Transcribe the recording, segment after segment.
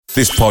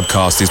This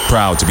podcast is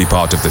proud to be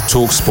part of the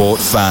TalkSport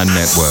Fan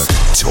Network.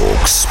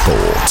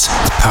 TalkSport.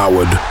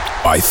 Powered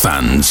by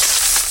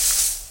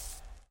fans.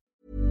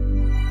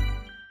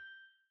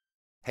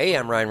 Hey,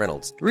 I'm Ryan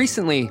Reynolds.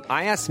 Recently,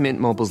 I asked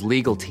Mint Mobile's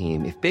legal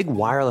team if big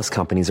wireless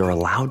companies are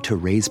allowed to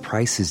raise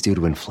prices due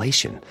to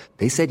inflation.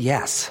 They said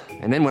yes.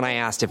 And then when I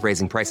asked if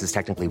raising prices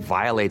technically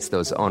violates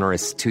those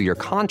onerous two-year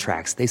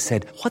contracts, they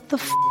said, "What the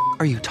f***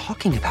 are you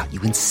talking about,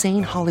 you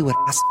insane Hollywood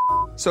ass?"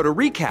 So to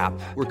recap,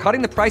 we're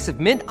cutting the price of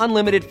Mint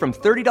Unlimited from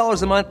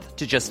 $30 a month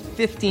to just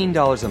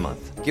 $15 a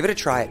month. Give it a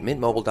try at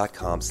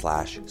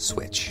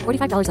mintmobile.com/switch.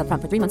 $45 up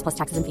front for 3 months plus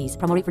taxes and fees.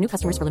 Promo rate for new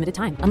customers for limited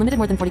time. Unlimited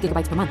more than 40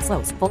 gigabytes per month.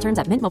 Slows full terms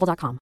at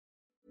mintmobile.com.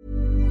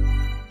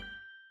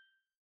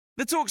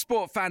 The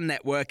TalkSport Fan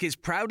Network is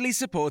proudly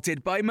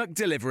supported by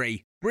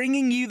McDelivery,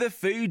 bringing you the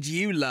food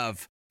you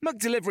love.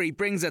 McDelivery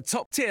brings a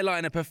top-tier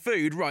lineup of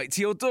food right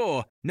to your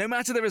door. No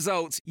matter the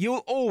result,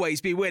 you'll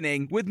always be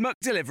winning with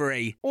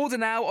McDelivery. Order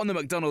now on the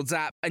McDonald's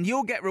app and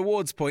you'll get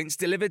rewards points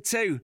delivered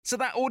too. So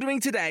that ordering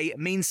today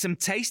means some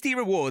tasty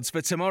rewards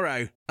for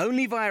tomorrow.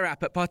 Only via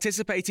app at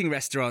participating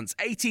restaurants.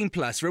 18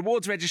 plus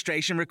rewards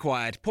registration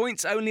required.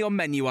 Points only on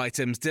menu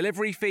items,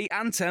 delivery fee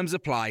and terms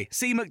apply.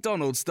 See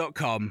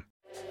mcdonalds.com.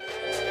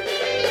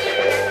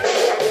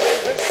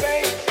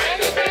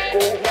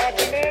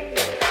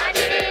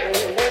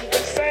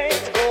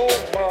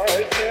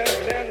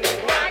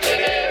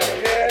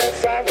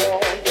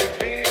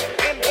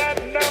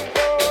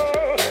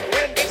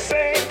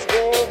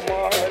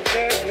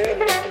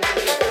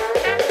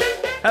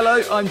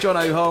 Hello, I'm John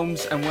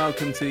O'Holmes and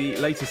welcome to the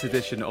latest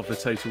edition of the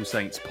Total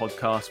Saints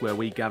podcast, where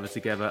we gather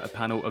together a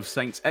panel of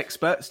Saints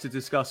experts to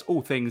discuss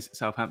all things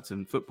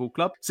Southampton Football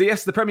Club. So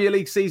yes, the Premier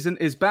League season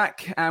is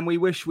back and we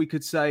wish we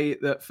could say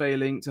that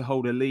failing to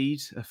hold a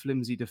lead, a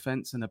flimsy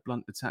defence and a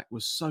blunt attack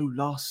was so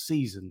last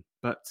season.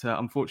 But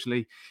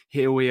unfortunately,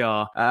 here we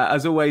are.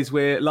 As always,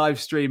 we're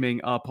live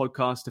streaming our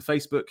podcast to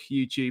Facebook,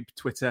 YouTube,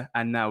 Twitter,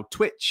 and now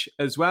Twitch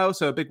as well.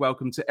 So a big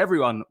welcome to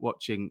everyone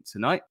watching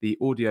tonight. The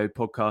audio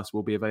podcast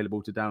will be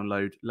available to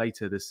download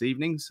later this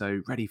evening.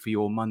 So ready for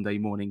your Monday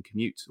morning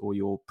commute or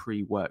your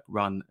pre-work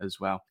run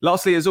as well.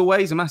 Lastly, as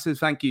always, a massive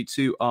thank you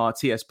to our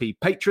TSP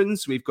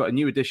patrons. We've got a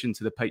new addition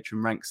to the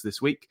patron ranks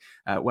this week.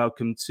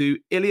 Welcome to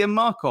Ilya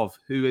Markov,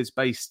 who is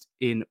based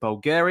in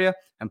Bulgaria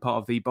and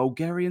part of the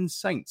Bulgarian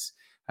Saints.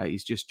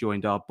 He's just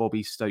joined our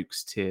Bobby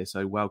Stokes tier,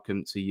 so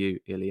welcome to you,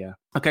 Ilya.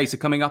 Okay, so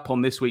coming up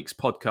on this week's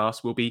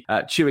podcast, we'll be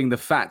chewing the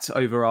fat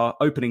over our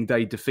opening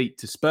day defeat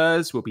to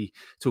Spurs. We'll be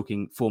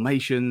talking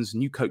formations,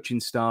 new coaching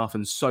staff,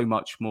 and so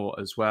much more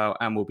as well.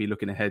 And we'll be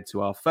looking ahead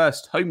to our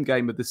first home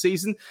game of the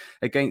season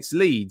against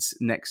Leeds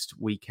next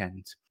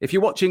weekend. If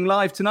you're watching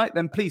live tonight,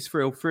 then please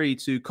feel free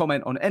to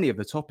comment on any of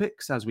the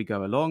topics as we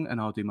go along, and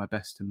I'll do my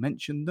best to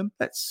mention them.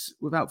 Let's,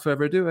 without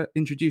further ado,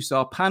 introduce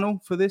our panel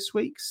for this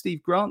week.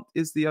 Steve Grant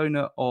is the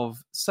owner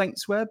of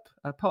SaintsWeb.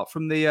 Apart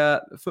from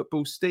the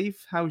football, Steve,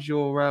 how's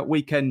your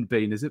weekend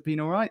been? Has it been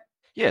all right?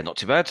 Yeah, not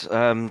too bad.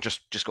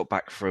 Just got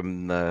back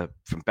from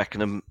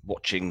Beckenham,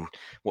 watching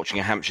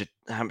a Hampshire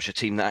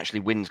team that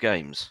actually wins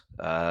games.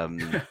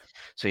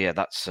 So yeah,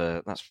 that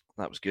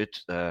was good.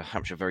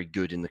 Hampshire very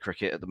good in the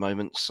cricket at the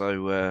moment.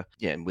 So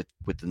yeah, and with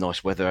the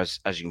nice weather, as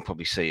you can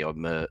probably see,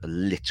 I'm a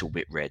little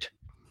bit red.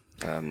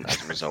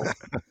 As a result,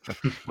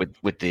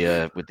 with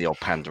the old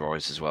panda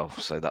eyes as well.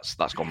 So that's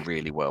gone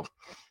really well.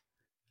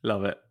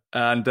 Love it.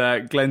 And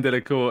Glenn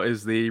Delacour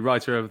is the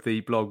writer of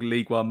the blog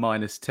League One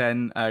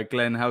 -10.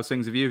 Glenn, how's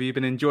things with you? Have you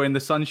been enjoying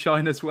the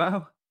sunshine as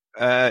well?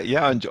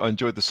 Yeah, I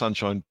enjoyed the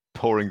sunshine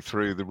pouring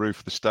through the roof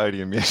of the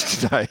stadium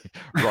yesterday,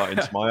 right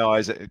into my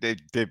eyes. It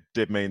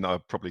did mean that I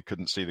probably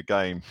couldn't see the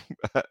game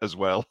as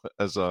well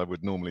as I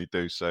would normally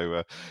do.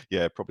 So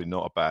yeah, probably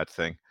not a bad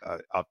thing.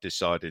 I've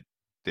decided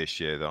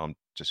this year that I'm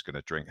just going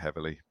to drink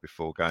heavily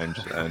before games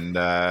and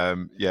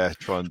yeah,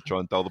 try and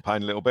dull the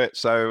pain a little bit.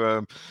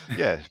 So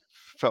yeah.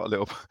 Had a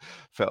little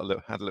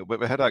bit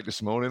of a headache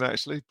this morning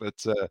actually,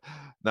 but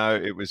no,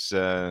 it was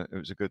a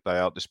good day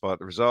out despite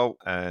the result.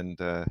 And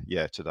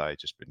yeah, today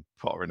just been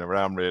pottering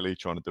around really,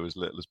 trying to do as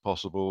little as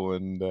possible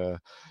and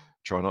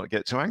try not to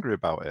get too angry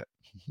about it.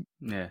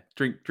 Yeah,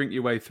 drink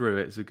your way through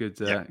it. It's a good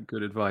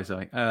good advice.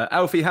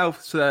 Alfie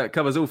House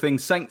covers all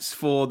things Saints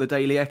for the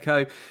Daily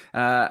Echo.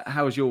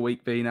 How's your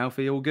week been,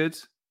 Alfie? All good?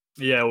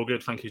 Yeah, all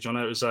good. Thank you, John.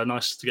 It was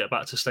nice to get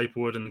back to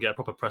Staplewood and get a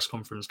proper press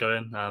conference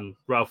going.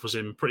 Ralph was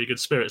in pretty good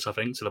spirits, I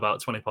think, till about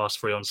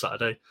 3:20 on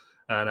Saturday.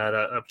 And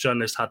a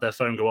journalist had their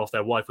phone go off.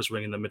 Their wife was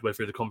ringing them midway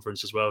through the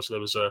conference as well. So there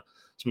was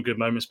some good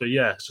moments. But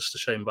yeah, it's just a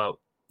shame about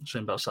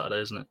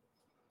Saturday, isn't it?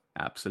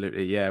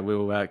 Absolutely, yeah.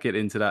 We'll get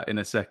into that in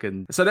a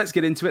second. So let's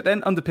get into it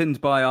then.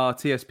 Underpinned by our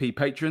TSP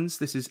patrons,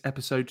 this is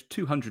episode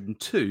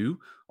 202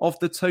 of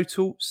the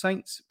Total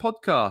Saints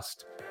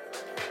podcast.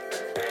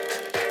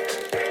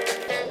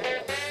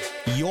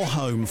 Your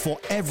home for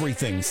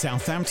everything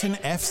Southampton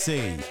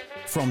FC.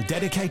 From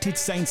dedicated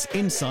Saints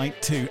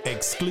insight to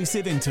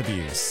exclusive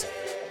interviews.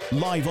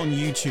 Live on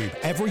YouTube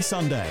every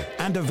Sunday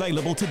and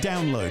available to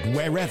download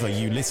wherever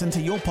you listen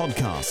to your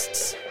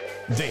podcasts.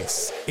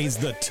 This is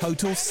the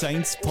Total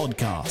Saints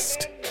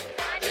podcast.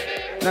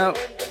 Now,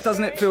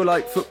 doesn't it feel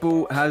like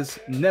football has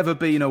never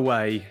been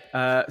away?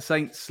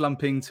 Saints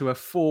slumping to a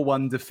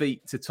 4-1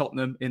 defeat to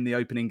Tottenham in the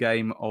opening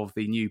game of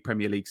the new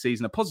Premier League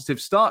season. A positive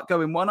start,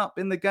 going 1-up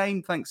in the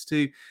game thanks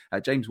to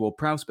James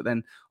Ward-Prowse, but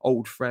then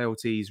old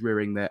frailties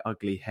rearing their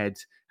ugly head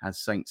as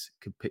Saints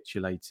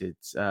capitulated.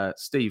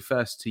 Steve,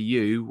 first to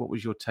you, what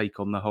was your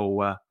take on the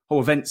whole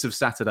events of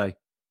Saturday?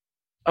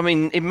 I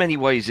mean, in many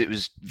ways, it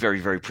was very,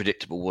 very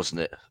predictable,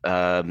 wasn't it?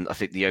 I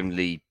think the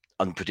only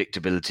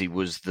unpredictability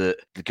was that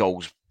the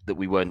goals that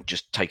we weren't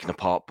just taken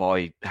apart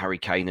by Harry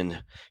Kane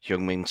and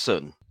Heung-min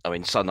Son. I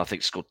mean, Son, I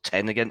think, scored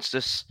 10 against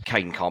us.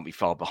 Kane can't be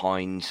far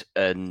behind.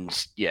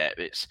 And yeah,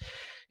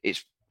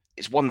 it's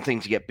one thing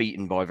to get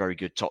beaten by a very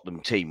good Tottenham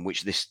team,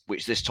 which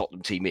this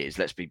Tottenham team is.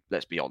 Let's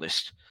be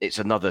honest. It's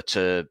another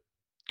to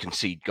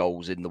concede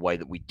goals in the way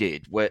that we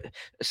did, where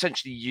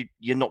essentially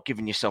you're not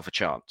giving yourself a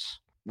chance.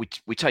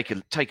 We take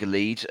a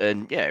lead,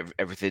 and yeah,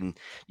 everything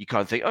you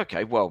kind of think,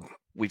 okay, well,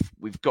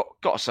 we've got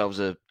ourselves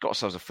a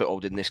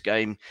foothold in this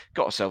game,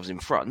 got ourselves in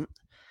front,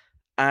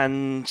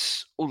 and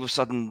all of a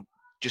sudden,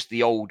 just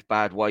the old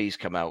bad ways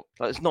come out.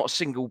 Like, there's not a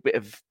single bit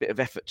of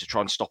effort to try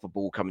and stop a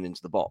ball coming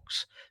into the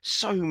box.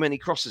 So many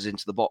crosses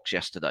into the box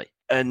yesterday,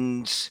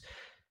 and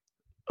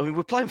I mean,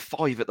 we're playing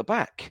 5 at the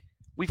back.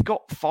 We've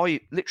got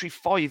literally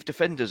five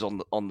defenders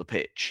on the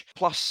pitch,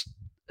 plus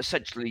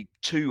essentially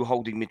 2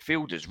 holding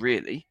midfielders,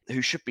 really,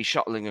 who should be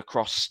shuttling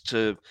across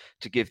to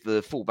give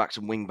the fullbacks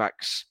and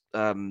wingbacks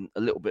a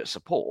little bit of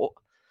support.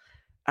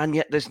 And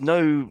yet there's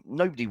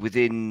nobody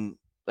within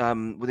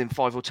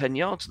 5 or 10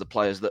 yards of the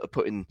players that are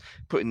putting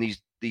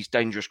these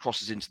dangerous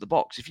crosses into the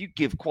box. If you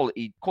give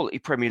quality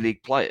Premier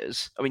League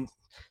players, I mean,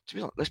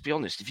 let's be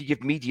honest, if you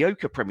give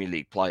mediocre Premier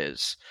League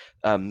players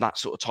that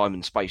sort of time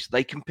and space,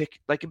 they can pick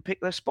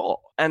their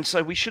spot. And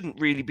so we shouldn't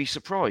really be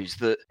surprised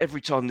that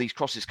every time these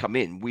crosses come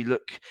in, we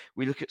look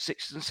at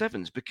 6s and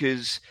 7s,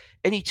 because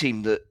any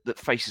team that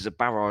faces a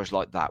barrage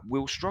like that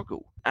will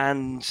struggle.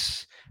 And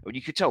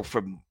you could tell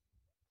from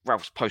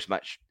Ralph's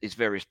his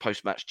various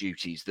post-match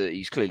duties, that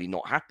he's clearly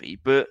not happy,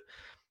 but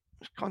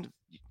it's kind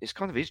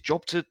of his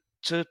job to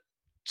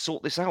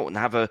sort this out and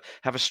have a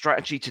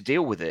strategy to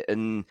deal with it.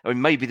 And I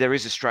mean, maybe there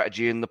is a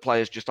strategy and the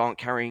players just aren't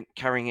carrying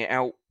it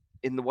out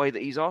in the way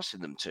that he's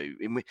asking them to,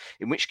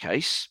 in which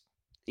case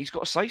he's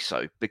got to say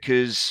so,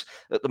 because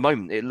at the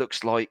moment it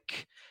looks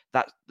like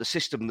that the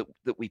system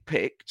that we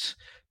picked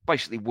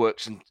basically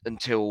works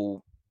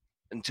until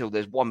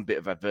there's one bit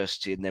of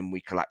adversity, and then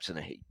we collapse in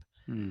a heap.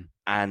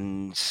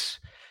 And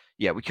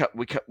yeah, we're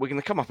going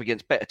to come up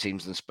against better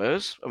teams than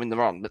Spurs. I mean,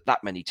 there aren't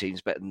that many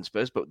teams better than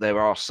Spurs, but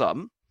there are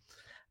some.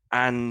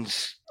 And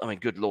I mean,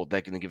 good Lord,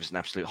 they're going to give us an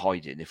absolute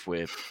hiding if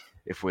we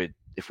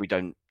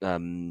don't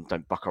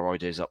buck our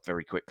ideas up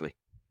very quickly.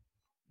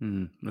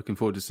 Looking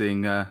forward to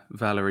seeing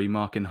Valerie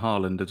marking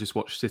Haaland. I just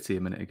watched City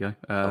a minute ago.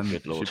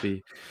 Good Lord.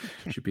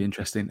 Should be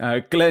interesting.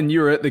 Glenn,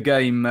 you were at the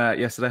game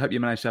yesterday. I hope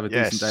you managed to have a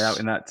decent day out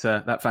in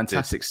that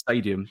fantastic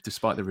stadium,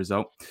 despite the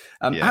result.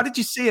 How did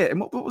you see it, and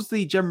what was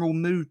the general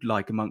mood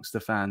like amongst the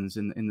fans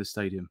in the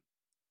stadium?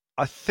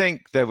 I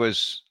think there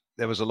was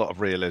a lot of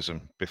realism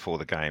before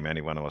the game.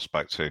 Anyone who I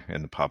spoke to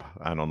in the pub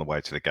and on the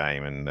way to the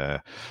game, and I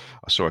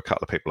saw a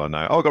couple of people I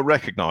know. I got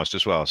recognised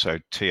as well, so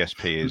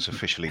TSP is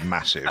officially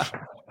massive.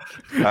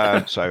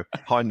 So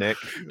hi, Nick.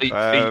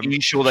 Are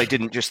you sure they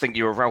didn't just think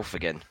you were Ralph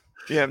again?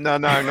 Yeah, no,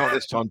 not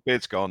this time.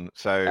 Beard's gone,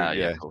 so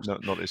yeah,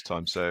 not this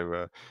time.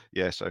 So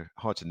so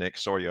hi to Nick.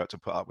 Sorry you had to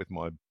put up with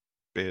my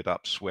beard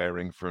up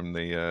swearing from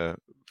the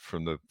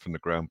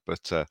ground,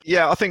 but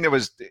I think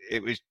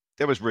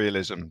there was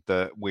realism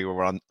that we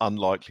were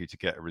unlikely to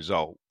get a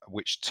result,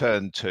 which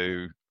turned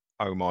to,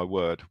 oh my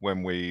word,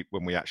 when we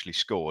actually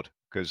scored,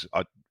 because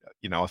I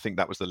think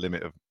that was the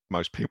limit of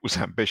most people's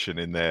ambition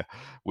in there,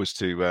 was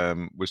to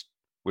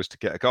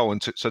get a goal,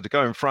 and so to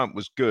go in front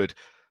was good,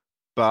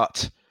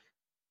 but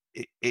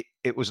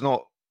it was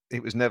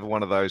never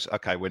one of those,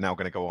 okay, we're now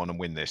going to go on and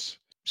win this.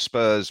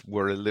 Spurs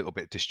were a little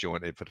bit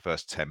disjointed for the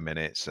first 10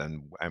 minutes,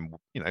 and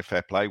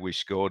fair play, we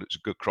scored. It was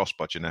a good cross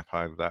by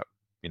Djenepo. That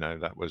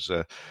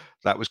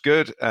was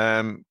good.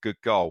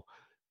 Good goal.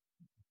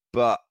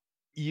 But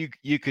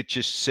you could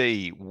just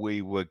see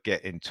we were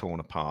getting torn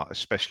apart,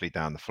 especially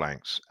down the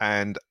flanks.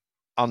 And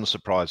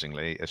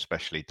unsurprisingly,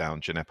 especially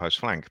down Djenepo's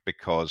flank,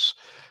 because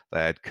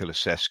they had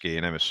Kulusevski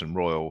and Emerson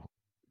Royal,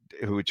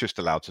 who were just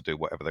allowed to do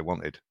whatever they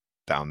wanted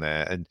down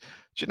there. And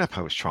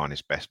Djenepo was trying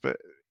his best, but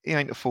he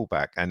ain't a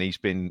fullback, and he's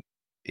been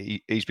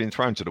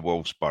thrown to the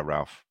wolves by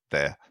Ralph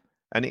there.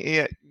 And he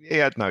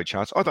had no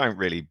chance. I don't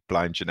really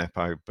blame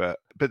Djenepo, but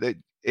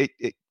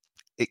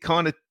it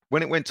kind of,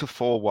 when it went to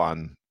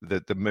 4-1,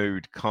 the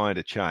mood kind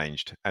of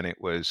changed, and it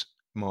was,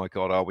 my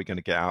God, are we going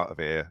to get out of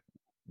here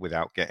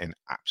without getting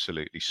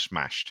absolutely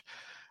smashed?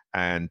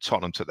 And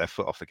Tottenham took their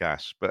foot off the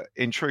gas. But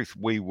in truth,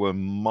 we were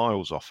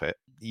miles off it.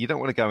 You don't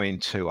want to go in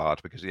too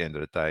hard, because at the end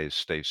of the day, as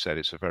Steve said,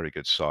 it's a very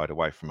good side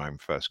away from home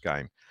first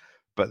game.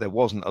 But there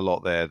wasn't a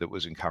lot there that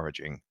was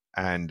encouraging.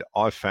 And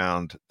I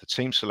found the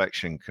team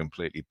selection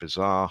completely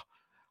bizarre.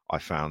 I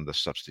found the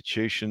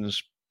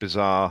substitutions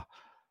bizarre.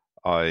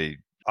 I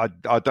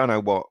I don't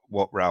know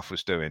what Ralph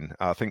was doing.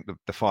 I think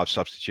the 5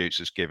 substitutes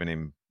has given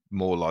him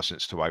more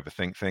license to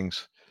overthink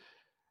things.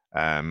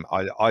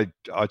 I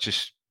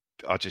just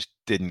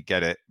didn't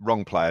get it.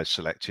 Wrong players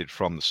selected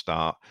from the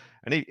start.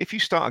 And if you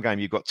start a game,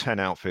 you've got 10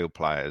 outfield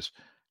players,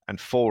 and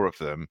 4 of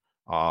them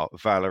are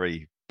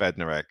Valery,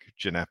 Bednarek,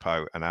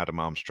 Djenepo, and Adam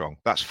Armstrong.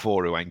 That's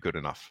 4 who ain't good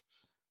enough.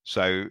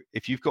 So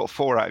if you've got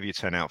 4 out of your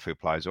 10 outfield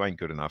players who ain't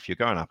good enough, you're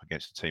going up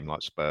against a team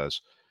like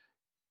Spurs.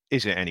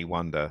 Is it any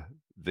wonder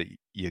that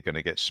you're going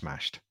to get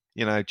smashed?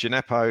 You know,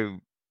 Djenepo,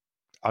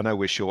 I know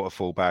we're short of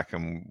fullback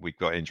and we've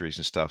got injuries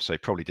and stuff, so he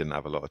probably didn't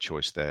have a lot of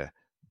choice there.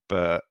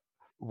 But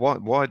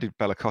why did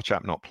Bella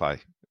Kotchap not play?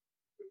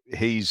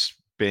 He's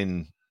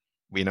been,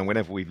 you know,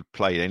 whenever we've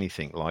played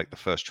anything like the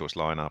first choice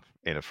lineup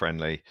in a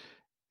friendly,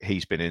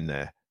 he's been in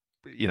there.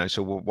 You know,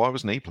 so why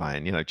wasn't he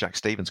playing? You know, Jack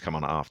Stevens come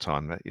on at half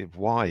time.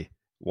 Why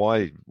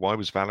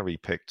was Valery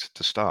picked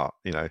to start?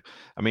 You know,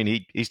 I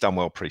mean, he's done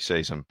well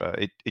pre-season, but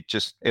it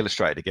just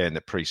illustrated again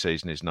that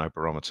pre-season is no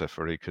barometer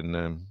for who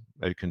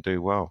can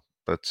do well.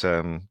 But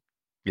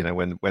you know,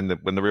 when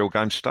the real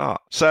games start.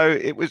 So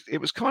it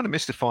was kind of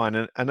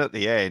mystifying, and at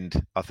the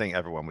end, I think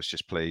everyone was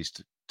just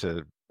pleased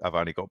to have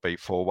only got beat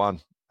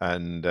 4-1,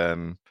 and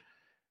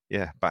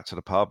back to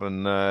the pub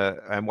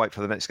and wait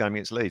for the next game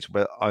against Leeds.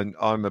 But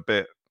I'm a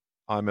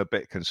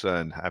bit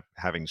concerned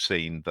having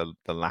seen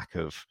the lack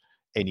of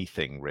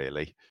anything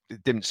really.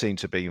 It didn't seem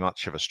to be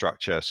much of a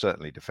structure,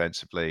 certainly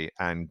defensively,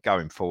 and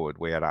going forward,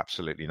 we had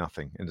absolutely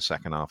nothing in the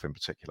second half in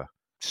particular.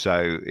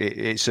 So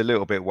it's a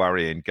little bit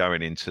worrying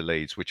going into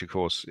Leeds, which of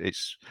course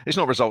it's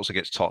not results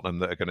against Tottenham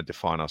that are going to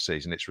define our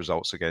season. It's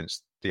results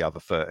against the other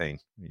 13,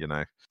 you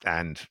know.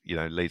 And, you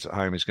know, Leeds at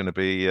home is going to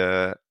be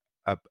a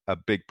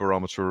big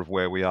barometer of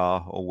where we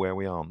are or where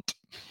we aren't.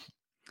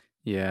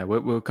 Yeah,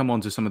 we'll come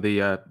on to some of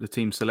the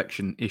team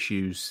selection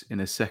issues in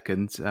a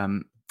second.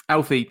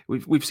 Alfie,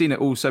 we've seen it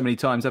all so many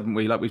times, haven't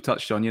we? Like we've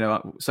touched on, you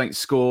know, Saints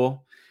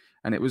score.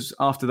 And it was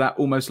after that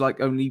almost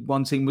like only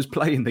one team was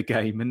playing the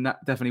game. And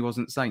that definitely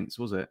wasn't Saints,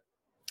 was it?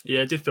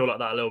 Yeah, it did feel like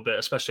that a little bit,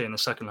 especially in the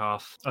second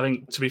half. I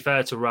think, to be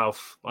fair to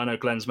Ralph, I know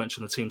Glenn's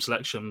mentioned the team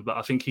selection, but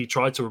I think he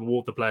tried to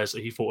reward the players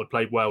that he thought had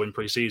played well in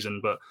pre-season.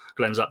 But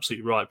Glenn's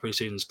absolutely right.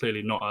 Pre-season is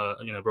clearly not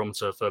a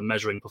barometer for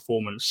measuring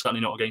performance, certainly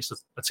not against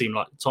a team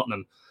like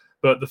Tottenham.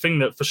 But the thing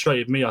that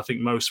frustrated me, I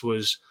think, most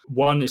was,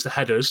 one, is the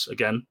headers.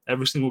 Again,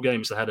 every single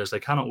game is the headers.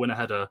 They cannot win a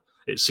header,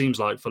 it seems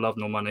like, for love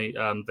nor money.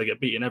 They get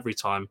beaten every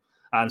time.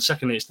 And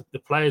secondly, it's the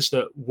players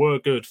that were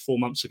good 4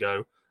 months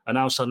ago are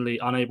now suddenly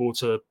unable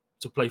to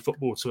play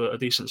football to a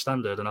decent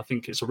standard. And I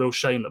think it's a real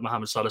shame that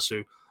Mohamed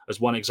Salisu, as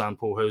one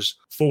example, has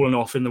fallen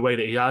off in the way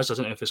that he has. I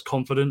don't know if it's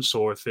confidence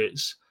or if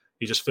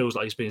he just feels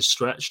like he's being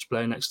stretched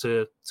playing next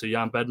to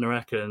Jan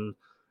Bednarek.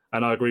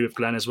 And I agree with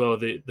Glenn as well.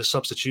 The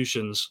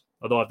substitutions,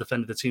 although I've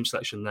defended the team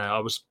selection there, I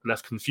was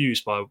left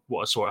confused by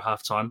what I saw at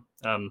halftime.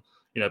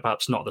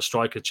 Perhaps not the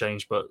striker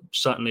change, but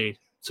certainly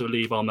to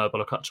leave Armel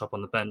Bella Kotchap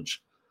on the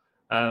bench.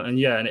 And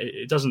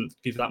it doesn't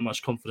give that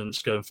much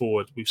confidence going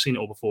forward. We've seen it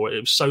all before.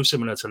 It was so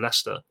similar to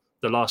Leicester,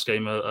 the last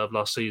game of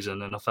last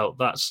season. And I felt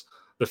that's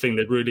the thing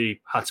they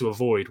really had to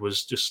avoid,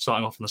 was just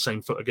starting off on the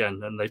same foot again.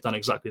 And they've done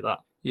exactly that.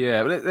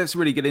 Yeah, but let's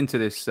really get into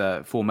this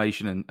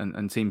formation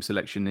and team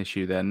selection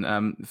issue then.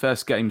 The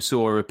first game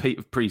saw a repeat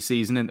of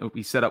pre-season, and it'll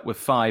be set up with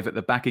 5 at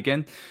the back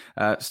again.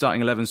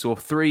 Starting 11 saw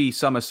 3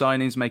 summer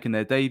signings making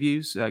their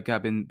debuts.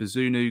 Gabin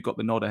Bazunu got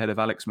the nod ahead of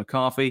Alex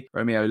McCarthy.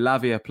 Romeo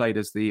Lavia played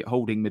as the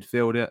holding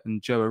midfielder,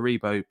 and Joe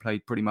Aribo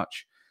played pretty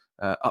much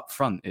up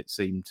front, it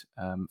seemed,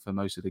 for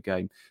most of the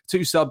game.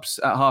 2 subs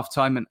at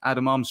half-time, and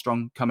Adam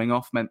Armstrong coming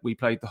off meant we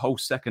played the whole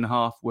second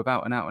half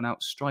without an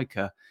out-and-out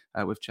striker,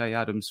 with Che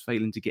Adams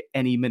failing to get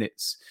any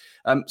minutes.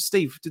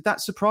 Steve, did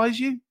that surprise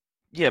you?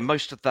 Yeah,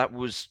 most of that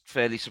was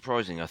fairly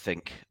surprising, I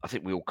think. I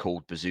think we all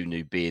called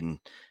Bazunu being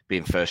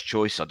first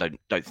choice. I don't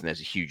think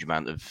there's a huge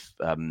amount of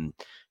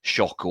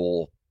shock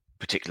or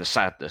particular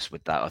sadness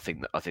with that. I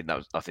think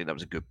that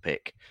was a good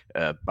pick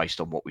based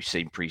on what we've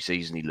seen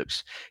pre-season. He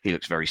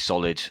looks very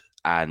solid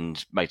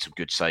and made some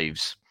good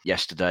saves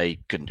yesterday.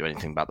 Couldn't do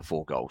anything about the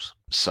 4 goals.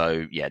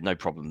 So yeah, no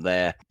problem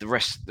there. The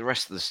rest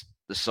of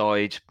the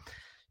side,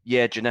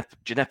 yeah,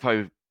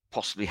 Djenepo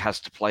possibly has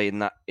to play in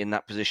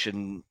that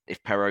position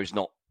if Perraud's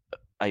not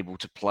able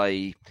to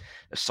play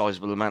a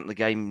sizable amount of the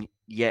game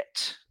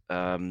yet.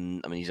 I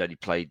mean, he's only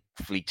played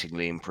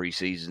fleetingly in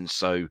pre-season,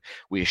 so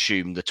we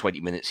assume the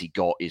 20 minutes he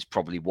got is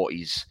probably what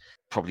he's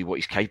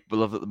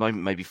capable of at the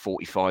moment, maybe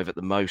 45 at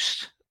the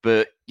most.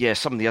 But yeah,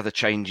 some of the other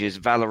changes,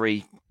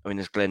 Valery, I mean,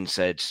 as Glenn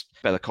said,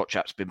 Bella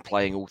Kotchap's been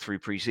playing all through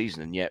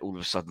pre-season, and yet all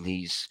of a sudden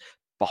he's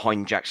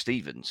behind Jack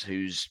Stevens,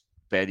 who's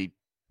barely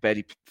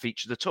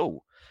featured at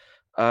all.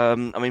 I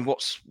mean,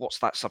 what's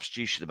that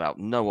substitution about?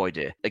 No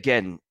idea.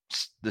 Again,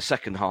 the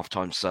second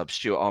half-time sub,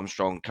 Stuart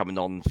Armstrong coming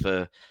on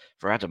for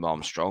Adam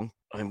Armstrong.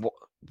 I mean,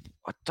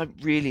 I don't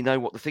really know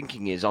what the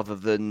thinking is, other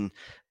than,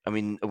 I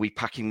mean, are we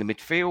packing the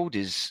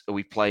midfield? Are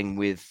we playing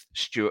with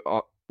Stuart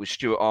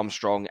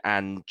Armstrong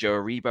and Joe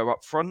Aribo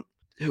up front,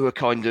 who are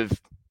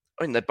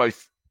they're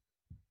both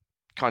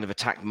kind of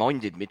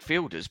attack-minded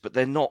midfielders, but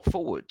they're not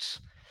forwards.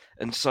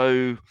 And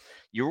so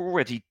you're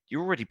already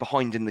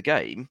behind in the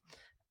game,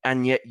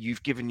 and yet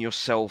you've given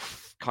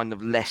yourself kind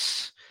of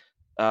less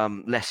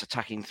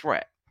attacking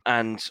threat.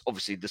 And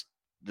obviously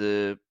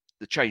the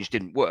change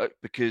didn't work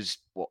because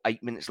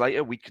 8 minutes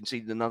later we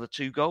conceded another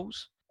 2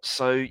 goals.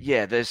 So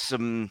yeah, there's a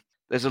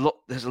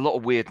lot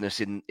of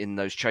weirdness in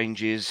those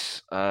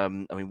changes. I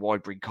mean, why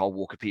bring Carl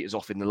Walker-Peters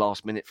off in the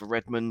last minute for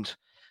Redmond?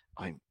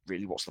 I mean,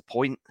 really, what's the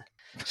point?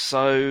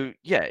 So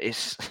yeah,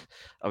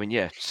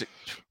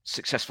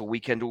 successful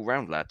weekend all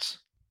round, lads.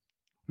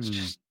 It's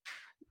just...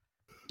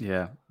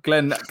 Yeah,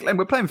 Glenn,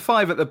 we're playing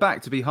 5 at the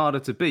back to be harder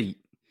to beat,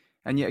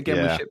 and yet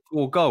again we shipped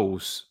 4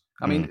 goals.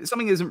 I mean,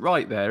 something isn't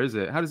right there, is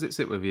it? How does it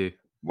sit with you?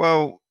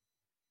 Well,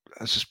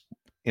 it's just,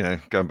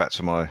 going back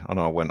to I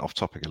know I went off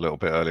topic a little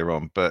bit earlier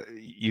on, but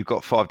you've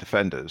got 5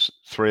 defenders.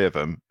 3 of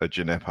them are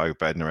Djenepo,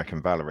 Bednarek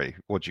and Valery.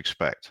 What do you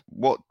expect?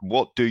 What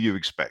do you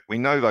expect? We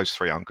know those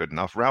 3 aren't good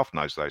enough. Ralph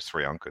knows those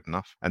 3 aren't good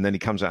enough. And then he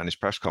comes out in his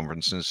press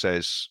conference and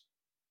says,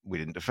 we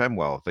didn't defend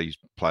well. These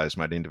players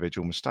made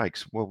individual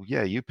mistakes. Well,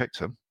 yeah, you picked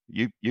them.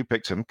 You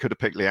picked him. Could have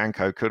picked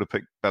Lianco. Could have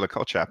picked Bella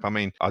Kotchap. I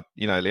mean,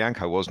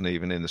 Lianco wasn't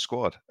even in the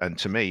squad, and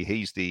to me,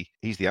 he's the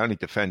only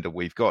defender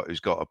we've got who's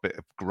got a bit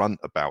of grunt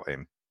about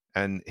him.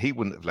 And he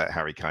wouldn't have let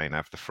Harry Kane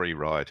have the free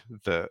ride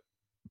that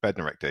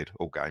Bednarek did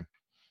all game.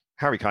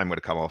 Harry Kane would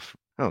have come off.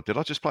 Oh, did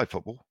I just play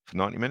football for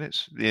 90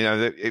 minutes?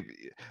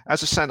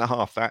 As a centre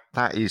half,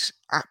 that is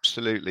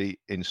absolutely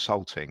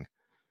insulting.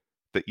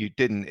 That you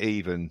didn't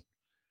even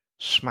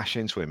smash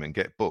into him and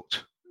get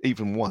booked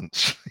even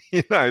once.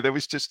 There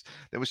was just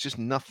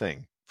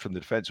nothing from the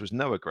defence. There was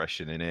no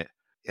aggression in it.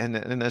 And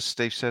as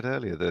Steve said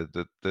earlier,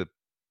 the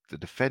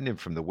defending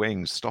from the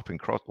wings, stopping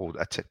cross, or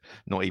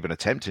not even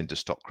attempting to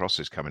stop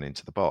crosses coming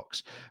into the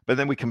box. But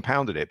then we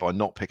compounded it by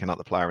not picking up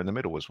the player in the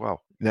middle as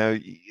well. Now,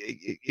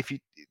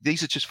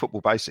 these are just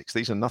football basics.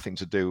 These are nothing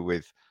to do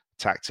with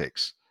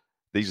tactics.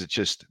 These are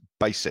just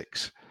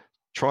basics.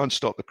 Try and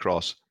stop the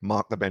cross,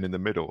 mark the men in the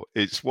middle.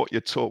 It's what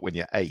you're taught when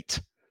you're 8.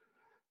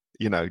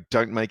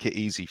 Don't make it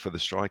easy for the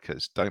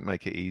strikers. Don't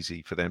make it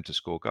easy for them to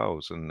score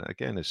goals. And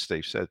again, as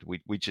Steve said,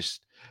 we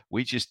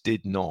just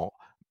did not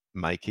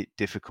make it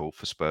difficult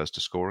for Spurs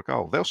to score a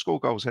goal. They'll score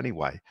goals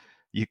anyway.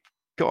 You've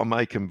got to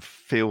make them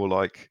feel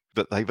like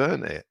that they've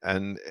earned it.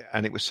 And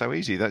it was so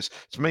easy.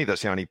 To me,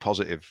 that's the only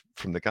positive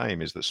from the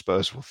game, is that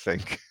Spurs will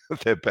think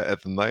they're better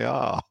than they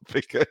are,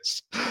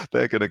 because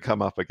they're going to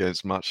come up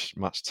against much,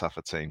 much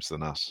tougher teams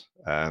than us.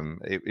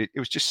 It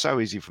was just so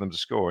easy for them to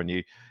score, and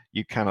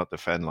you cannot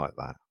defend like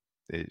that.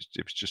 It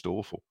was just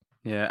awful.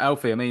 Yeah,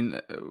 Alfie, I mean,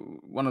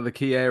 one of the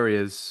key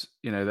areas,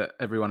 that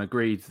everyone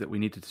agreed that we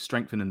needed to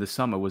strengthen in the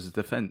summer was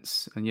the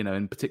defence, and,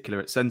 in particular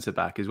at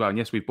centre-back as well. And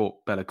yes, we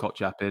brought Bella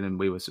Kotchap in, and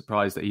we were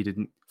surprised that he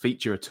didn't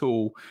feature at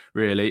all,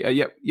 really.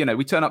 Yet,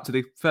 we turn up to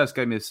the first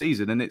game of the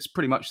season, and it's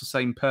pretty much the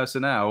same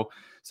personnel.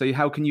 So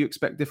how can you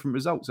expect different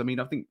results? I mean,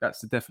 I think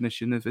that's the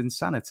definition of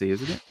insanity,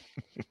 isn't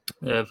it?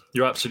 Yeah,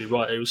 you're absolutely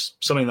right. It was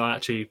something that I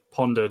actually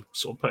pondered,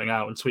 sort of putting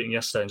out and tweeting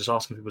yesterday and just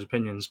asking people's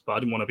opinions, but I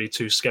didn't want to be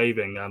too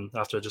scathing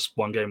after just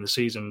one game of the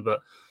season. But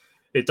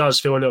it does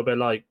feel a little bit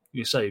like,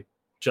 you say,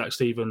 Jack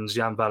Stevens,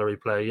 Jan Valery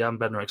play, Jan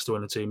Bednarek still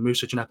in the team,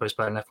 Moussa Djenepo's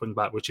playing left wing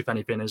back, which, if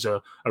anything, is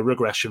a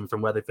regression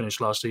from where they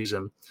finished last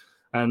season.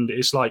 And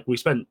it's like we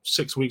spent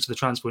 6 weeks of the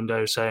transfer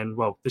window saying,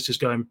 well, this is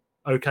going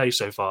okay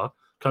so far.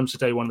 Comes to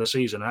day one of the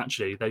season, and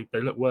actually they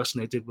look worse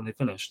than they did when they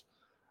finished.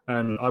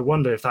 And I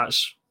wonder if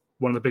that's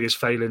one of the biggest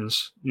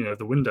failings, of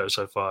the window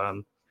so far.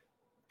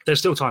 There's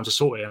still time to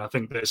sort it, and I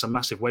think that it's a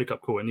massive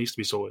wake-up call. It needs to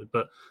be sorted.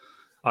 But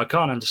I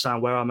can't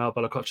understand where Armel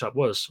Bella Kotchap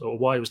was, or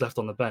why he was left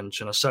on the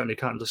bench. And I certainly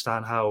can't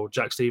understand how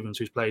Jack Stevens,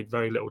 who's played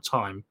very little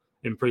time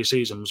in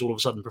pre-season, was all of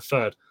a sudden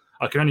preferred.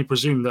 I can only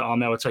presume that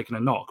Armel had taken a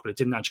knock, but it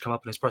didn't actually come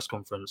up in his press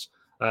conference.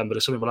 But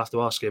it's something we'll have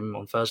to ask him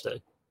on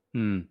Thursday.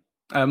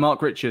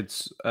 Mark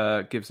Richards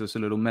gives us a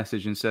little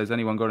message and says,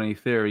 anyone got any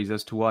theories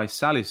as to why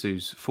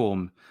Salisu's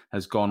form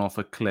has gone off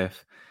a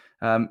cliff?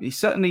 He's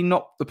certainly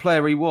not the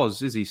player he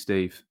was, is he,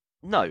 Steve?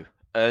 No.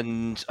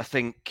 And I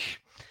think,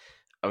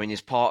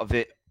 is part of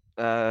it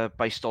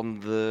based on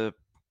the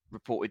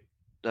reported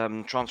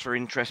transfer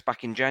interest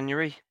back in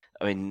January?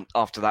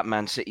 After that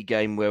Man City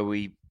game where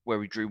we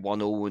drew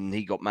 1-1 and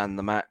he got man of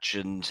the match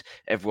and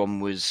everyone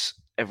was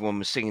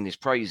singing his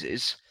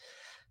praises,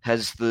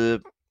 has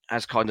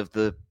kind of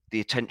the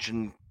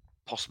attention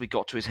possibly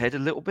got to his head a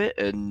little bit,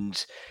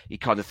 and he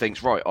kind of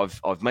thinks, right,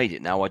 I've made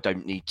it now. I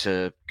don't need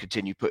to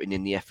continue putting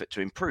in the effort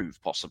to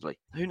improve, possibly.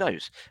 Who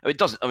knows? It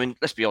doesn't,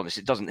 let's be honest,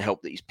 it doesn't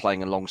help that he's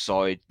playing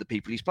alongside the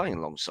people he's playing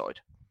alongside.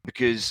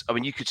 Because,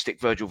 you could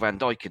stick Virgil van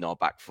Dijk in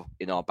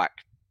our back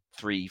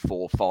 3,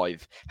 4,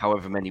 5,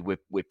 however many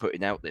we're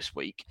putting out this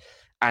week,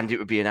 and it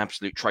would be an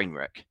absolute train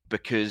wreck,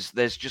 because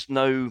there's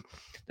no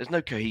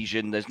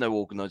cohesion, there's no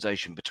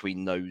organisation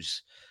between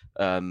those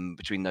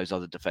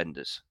other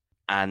defenders.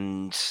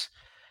 And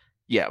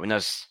yeah,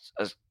 as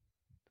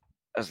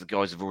the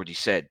guys have already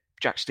said,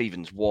 Jack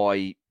Stevens,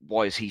 why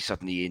is he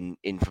suddenly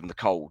in from the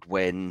cold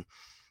when,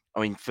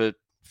 for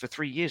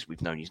 3 years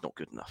we've known he's not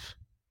good enough.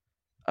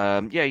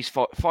 He's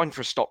fine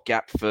for a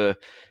stopgap for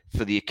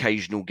the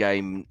occasional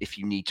game if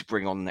you need to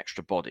bring on an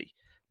extra body.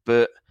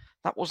 But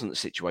that wasn't the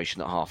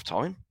situation at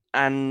half-time.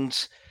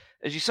 And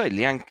as you say,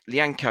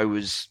 Lyanco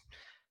was...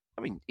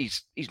 I mean,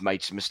 he's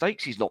made some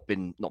mistakes. He's not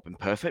been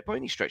perfect by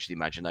any stretch of the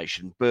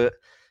imagination. But,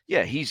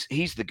 yeah, he's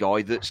the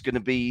guy that's going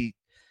to be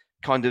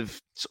kind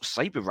of sort of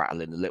saber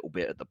rattling a little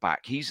bit at the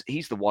back. He's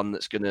the one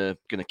that's going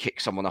to kick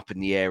someone up in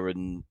the air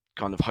and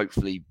kind of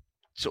hopefully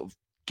sort of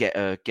get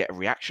a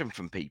reaction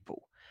from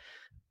people.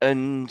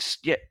 And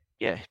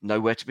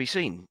nowhere to be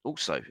seen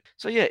also.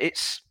 So yeah,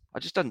 I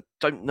just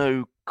don't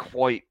know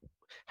quite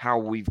how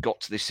we've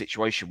got to this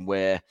situation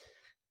where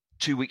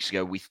 2 weeks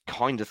ago we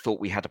kind of thought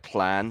we had a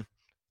plan,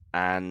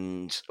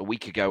 and a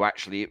week ago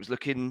actually it was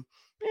looking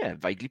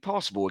vaguely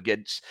passable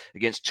against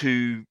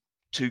two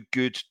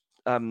good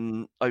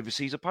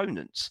overseas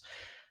opponents,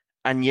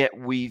 and yet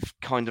we've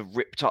kind of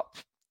ripped up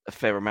a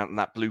fair amount of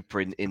that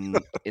blueprint in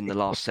the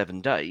last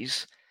 7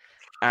 days.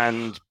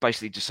 And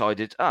basically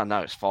decided,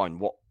 no, it's fine.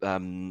 What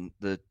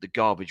the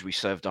garbage we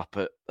served up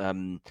at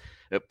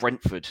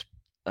Brentford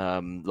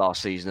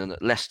last season and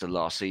at Leicester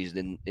last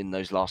season in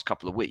those last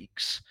couple of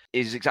weeks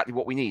is exactly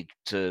what we need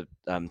to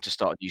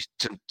start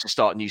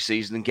a new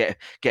season and get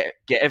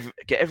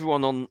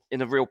everyone on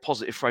in a real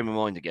positive frame of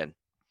mind again.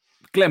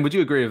 Glenn, would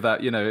you agree with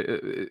that? You know,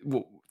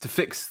 to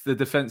fix the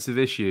defensive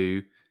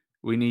issue,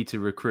 we need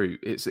to recruit.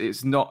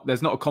 There's not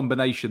a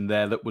combination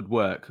there that would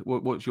work.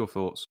 What's your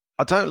thoughts?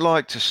 I don't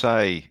like to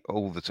say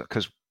all the time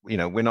because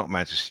we're not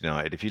Manchester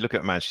United. If you look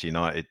at Manchester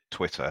United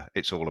Twitter,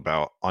 it's all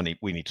about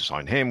we need to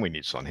sign him, we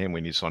need to sign him,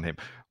 we need to sign him.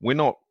 We're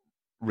not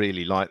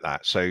really like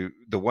that. So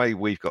the way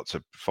we've got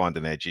to find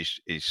an edge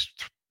is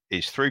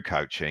through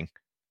coaching,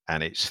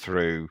 and it's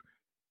through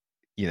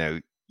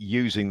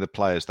using the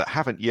players that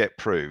haven't yet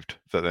proved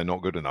that they're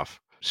not good enough.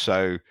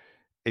 So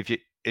if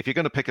you're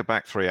going to pick a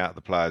back three out of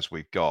the players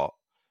we've got.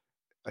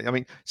 I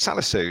mean,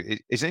 Salisu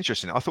is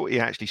interesting. I thought he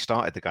actually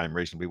started the game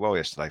reasonably well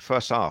yesterday.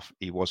 First half,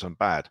 he wasn't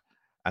bad.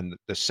 And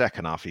the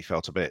second half, he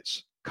fell to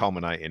bits,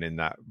 culminating in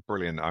that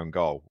brilliant own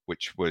goal,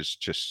 which was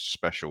just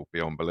special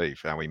beyond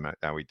belief how he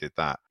did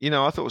that.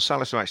 I thought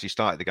Salisu actually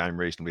started the game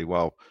reasonably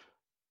well.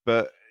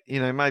 But,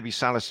 maybe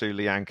Salisu,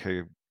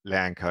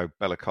 Lyanco,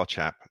 Bella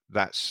Kotchap,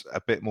 that's a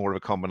bit more of a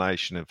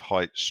combination of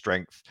height,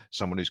 strength,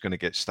 someone who's going to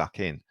get stuck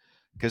in.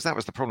 Because that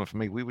was the problem for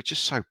me. We were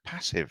just so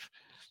passive.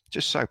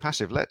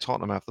 Let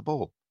Tottenham have the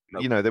ball.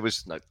 Nope. There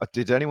was. Nope.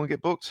 Did anyone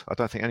get booked? I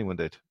don't think anyone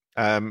did.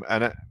 And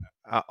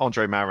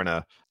Andre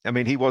Mariner, I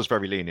mean, he was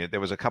very lenient. There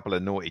was a couple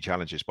of naughty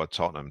challenges by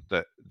Tottenham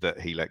that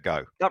he let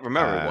go. That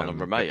Romero one on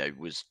Romeo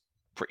was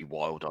pretty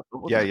wild. I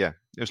thought, yeah.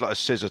 It was like a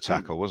scissor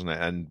tackle, wasn't it?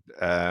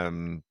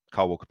 And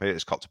Kyle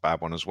Walker-Peters copped a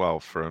bad one as well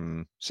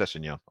from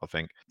Sessegnon, I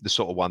think. The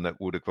sort of one that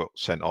would have got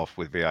sent off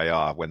with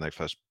VAR when they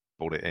first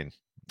brought it in,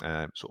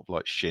 sort of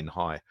like shin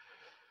high.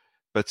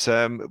 But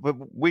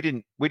we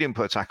didn't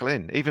put a tackle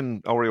in.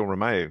 Even Oriol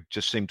Romeo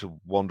just seemed to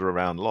wander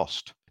around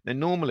lost.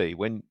 And normally,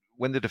 when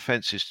the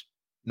defence is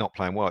not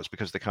playing well, it's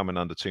because they're coming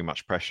under too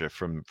much pressure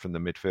from the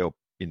midfield,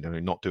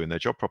 not doing their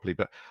job properly.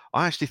 But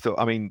I actually thought,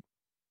 I mean,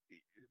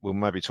 we'll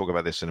maybe talk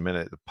about this in a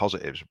minute. The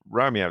positives.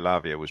 Romeo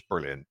Lavia was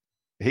brilliant.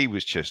 He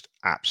was just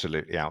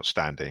absolutely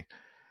outstanding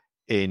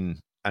in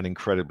an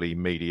incredibly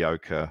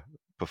mediocre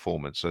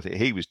performance. I think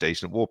he was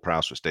decent.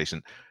 Ward-Prowse was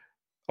decent.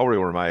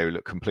 Oriol Romeo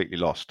looked completely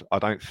lost. I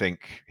don't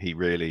think he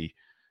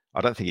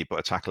put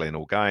a tackle in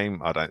all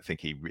game. I don't think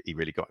he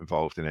really got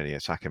involved in any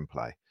attacking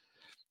play.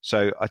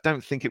 So I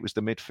don't think it was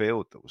the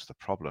midfield that was the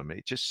problem.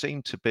 It just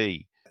seemed to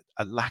be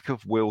a lack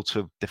of will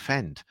to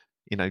defend,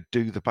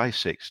 do the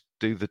basics,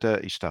 do the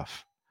dirty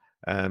stuff.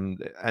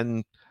 And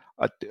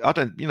I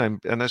don't,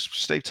 and as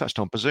Steve touched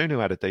on, Bazunu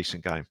had a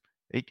decent game.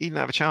 He didn't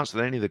have a chance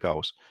at any of the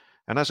goals.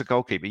 And as a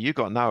goalkeeper, you've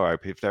got no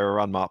hope if there are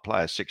unmarked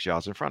players 6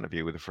 yards in front of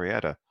you with a free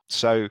header.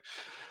 So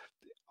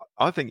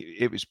I think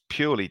it was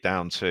purely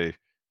down to,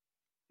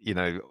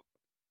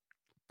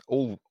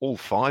 all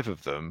five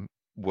of them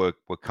were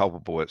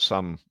culpable at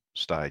some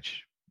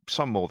stage,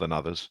 some more than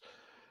others.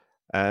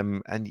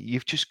 And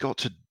you've just got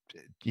to,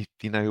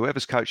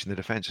 whoever's coaching the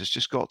defence has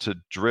just got to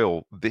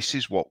drill. This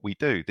is what we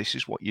do. This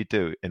is what you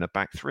do in a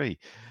back three.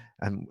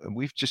 And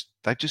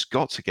they've just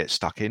got to get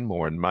stuck in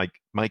more and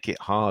make it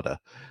harder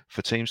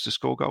for teams to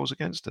score goals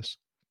against us.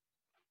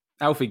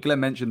 Alfie, Glenn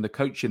mentioned the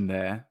coaching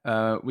there.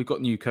 We've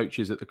got new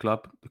coaches at the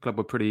club. The club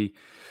were pretty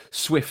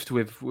swift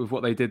with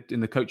what they did in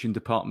the coaching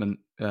department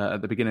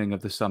at the beginning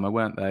of the summer,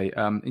 weren't they?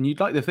 And you'd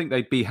like to think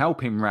they'd be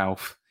helping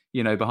Ralph,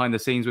 behind the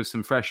scenes with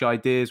some fresh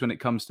ideas when it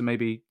comes to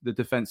maybe the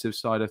defensive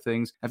side of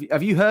things.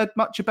 Have you heard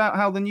much about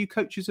how the new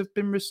coaches have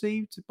been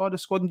received by the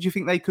squad? And do you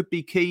think they could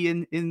be key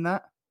in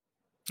that?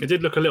 It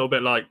did look a little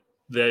bit like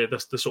the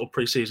sort of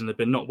pre-season had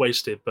been not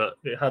wasted, but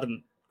it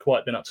hadn't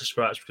quite been up to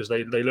scratch because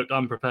they looked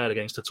unprepared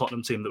against a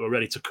Tottenham team that were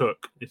ready to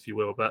cook, if you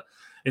will. But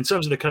in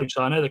terms of the coach,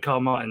 I know that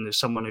Carl Martin is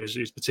someone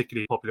who's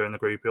particularly popular in the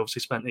group. He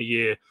obviously spent a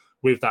year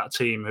with that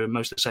team, who are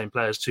most of the same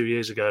players 2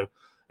 years ago.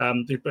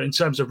 But in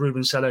terms of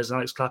Ruben Sellés and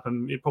Alex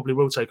Clapham, it probably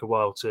will take a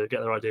while to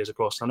get their ideas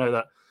across. I know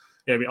that,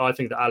 I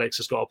think that Alex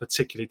has got a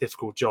particularly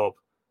difficult job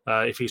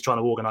if he's trying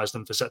to organise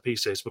them for set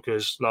pieces,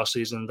 because last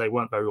season they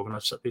weren't very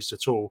organised for set pieces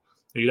at all.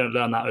 You don't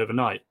learn that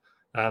overnight.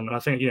 And I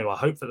think, I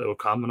hope that it will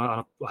come, and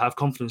I have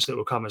confidence that it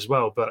will come as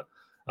well, but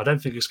I don't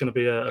think it's going to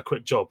be a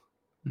quick job.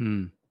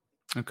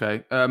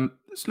 Okay.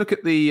 Let's look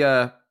at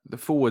the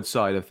forward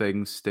side of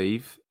things,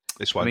 Steve.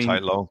 This won't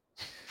take long.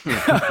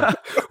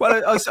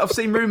 Well, I've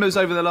seen rumours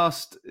over the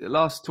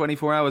last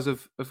 24 hours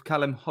of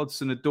Callum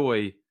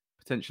Hudson-Odoi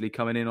potentially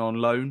coming in on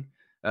loan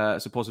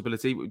as a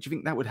possibility. Do you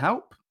think that would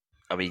help?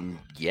 I mean,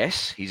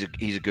 yes, he's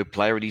a good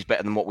player and he's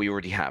better than what we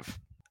already have.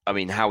 I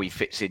mean, how he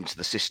fits into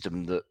the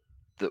system that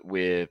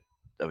we're,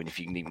 I mean, if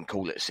you can even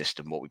call it a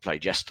system, what we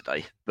played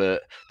yesterday,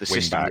 but the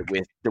system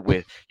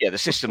the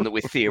system that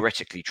we're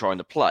theoretically trying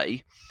to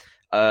play,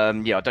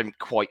 I don't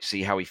quite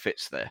see how he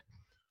fits there.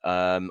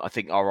 I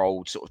think our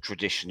old sort of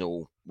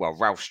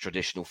Ralph's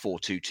traditional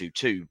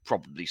 4-2-2-2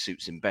 probably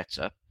suits him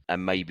better.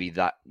 And maybe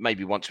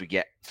once we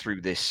get through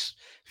this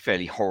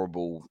fairly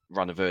horrible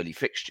run of early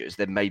fixtures,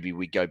 then maybe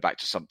we go back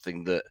to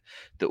something that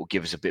will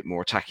give us a bit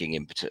more attacking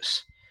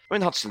impetus. I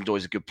mean, Hudson-Odoi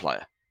is a good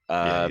player.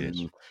 I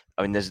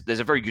mean, there's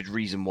a very good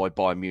reason why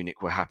Bayern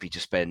Munich were happy to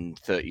spend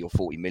 30 or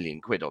 40 million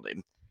quid on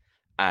him.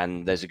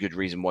 And there's a good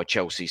reason why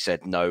Chelsea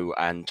said no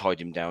and tied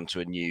him down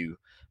to a new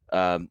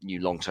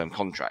long-term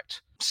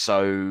contract.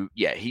 So,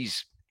 yeah,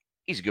 he's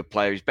a good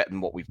player. He's better than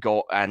what we've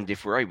got. And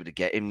if we're able to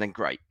get him, then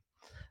great.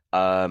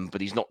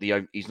 But he's not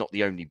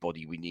the only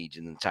body we need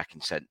in an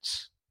attacking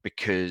sense,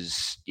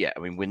 because I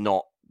mean we're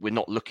not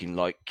looking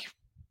like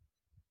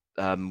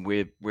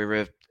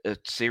we're a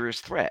serious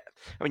threat.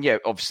 I mean,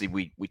 obviously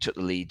we took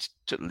the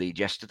lead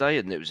yesterday,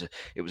 and it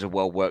was a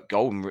well worked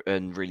goal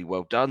and really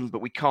well done.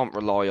 But we can't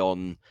rely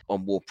on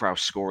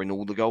Ward-Prowse scoring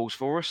all the goals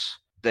for us.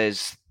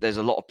 There's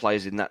a lot of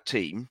players in that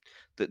team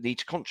that need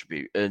to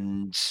contribute,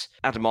 and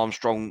Adam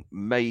Armstrong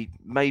may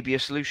be a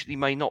solution. He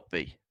may not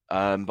be.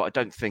 But I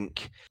don't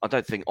think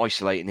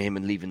isolating him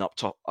and leaving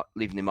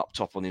him up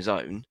top on his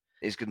own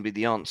is going to be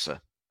the answer.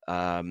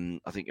 I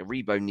think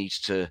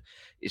Aribo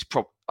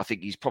I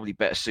think he's probably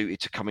better suited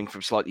to coming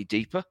from slightly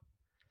deeper.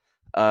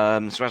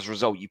 So as a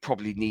result, you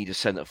probably need a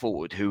centre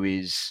forward who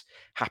is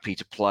happy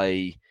to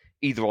play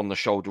either on the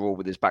shoulder or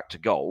with his back to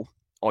goal,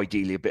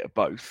 ideally a bit of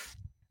both.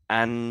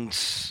 And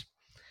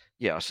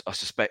I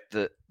suspect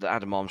that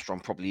Adam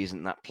Armstrong probably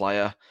isn't that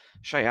player.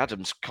 Che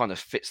Adams kind of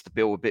fits the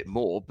bill a bit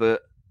more,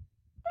 but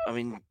I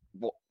mean,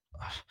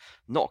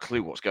 not a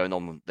clue what's going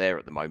on there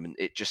at the moment.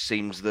 It just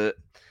seems that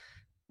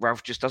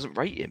Ralph just doesn't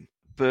rate him.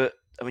 But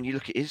I mean, you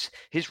look at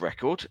his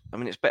record. I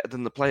mean, it's better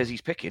than the players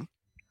he's picking.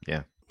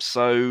 Yeah.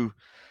 So,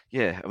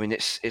 I mean,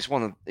 it's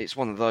one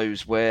of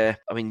those where,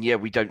 I mean,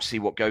 we don't see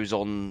what goes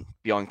on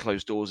behind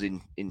closed doors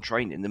in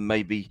training, and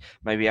maybe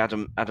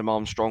Adam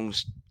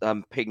Armstrong's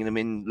picking them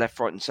in left,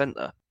 right, and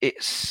centre.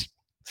 It's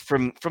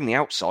from the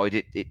outside,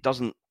 it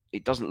doesn't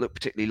look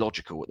particularly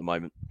logical at the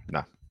moment.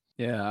 No.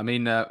 Yeah, I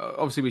mean,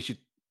 obviously we should,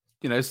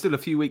 there's still a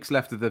few weeks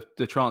left of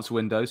the transfer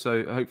window,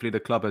 so hopefully the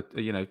club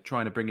are,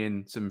 trying to bring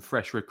in some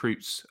fresh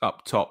recruits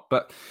up top.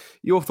 But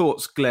your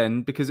thoughts,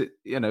 Glenn, because if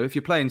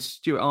you're playing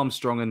Stuart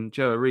Armstrong and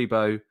Joe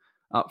Aribo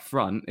up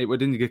front, it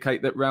would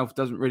indicate that Ralph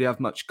doesn't really have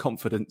much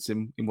confidence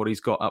in what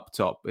he's got up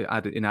top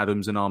in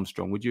Adams and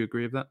Armstrong. Would you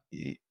agree with that?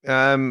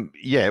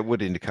 It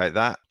would indicate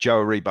that.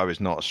 Joe Aribo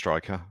is not a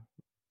striker,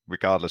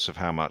 regardless of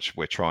how much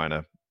we're trying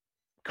to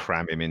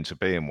cram him into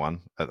being one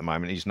at the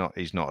moment. He's not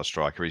a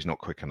striker. He's not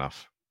quick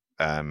enough.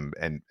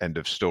 End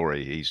of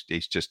story.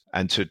 He's just,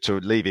 and to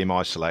leave him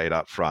isolated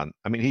up front.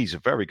 I mean, he's a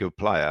very good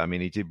player. I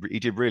mean, he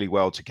did really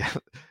well to get.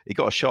 He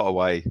got a shot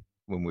away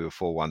when we were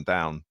 4-1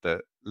 down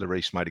that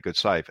Lloris made a good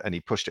save, and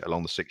he pushed it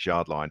along the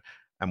 6-yard line,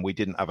 and we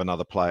didn't have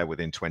another player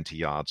within 20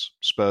 yards.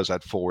 Spurs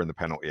had 4 in the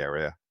penalty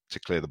area to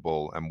clear the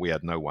ball, and we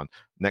had no one.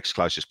 Next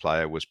closest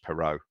player was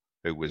Perrault,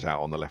 who was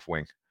out on the left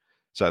wing.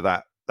 So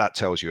that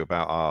tells you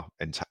about our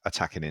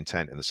attacking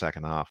intent in the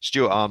second half.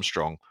 Stuart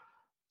Armstrong,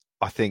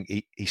 I think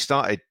he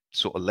started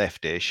sort of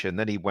leftish, and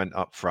then he went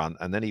up front,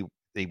 and then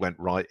he went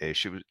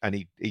rightish.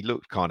 He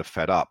looked kind of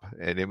fed up,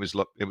 and it was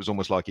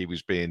almost like he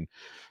was being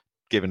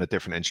given a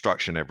different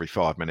instruction every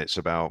 5 minutes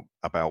about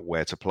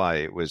where to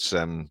play. It was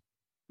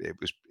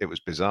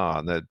bizarre,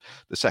 and the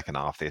second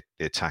half, the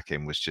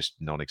attacking was just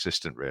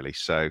non-existent, really.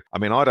 So, I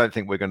mean, I don't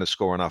think we're going to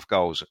score enough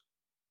goals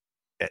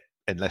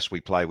unless we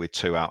play with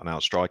 2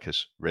 out-and-out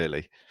strikers,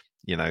 really.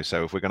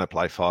 So if we're going to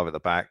play 5 at the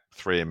back,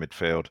 3 in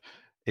midfield,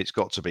 it's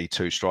got to be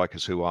 2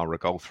 strikers who are a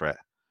goal threat.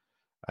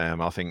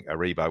 I think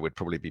Aribo would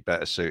probably be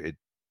better suited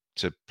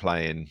to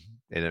play in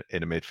a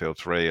midfield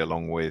 3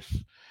 along with,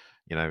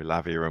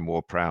 Lavia and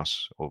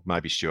Ward-Prowse, or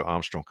maybe Stuart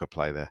Armstrong could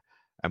play there.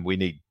 And we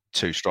need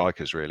 2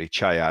 strikers, really,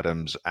 Che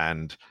Adams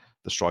and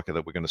the striker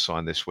that we're going to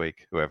sign this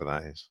week, whoever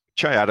that is.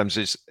 Che Adams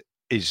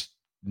is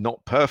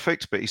not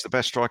perfect, but he's the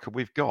best striker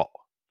we've got.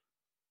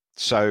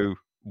 So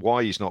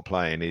why he's not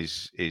playing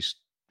is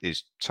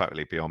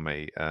totally beyond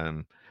me.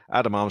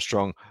 Adam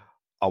Armstrong,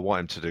 I want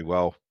him to do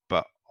well,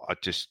 but I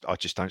just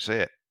don't see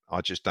it.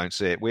 I just don't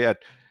see it.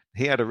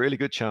 He had a really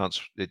good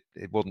chance. It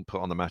wasn't put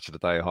on the match of the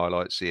day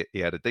highlights. He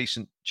had a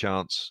decent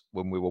chance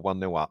when we were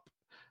 1-0 up.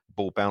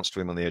 ball bounced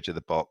to him on the edge of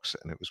the box,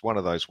 and it was one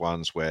of those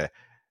ones where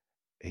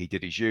he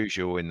did his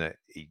usual in that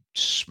he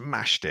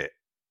smashed it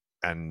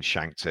and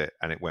shanked it,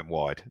 and it went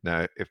wide.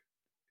 Now,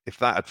 if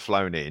that had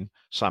flown in,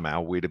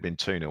 somehow we'd have been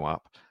 2-0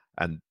 up.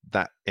 And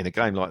that in a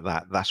game like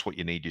that, that's what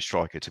you need your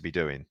striker to be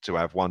doing, to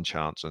have one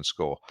chance and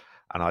score.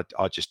 And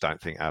I just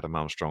don't think Adam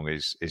Armstrong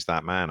is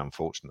that man,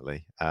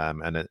 unfortunately.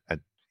 And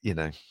you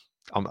know,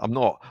 I'm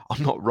not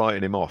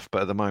writing him off,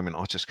 but at the moment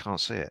I just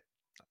can't see it.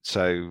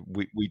 So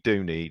we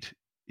do need,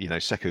 you know,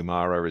 Sekou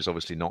Mara is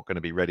obviously not going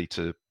to be ready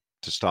to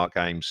start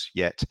games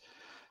yet.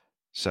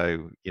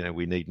 So, you know,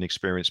 we need an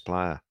experienced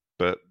player.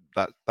 But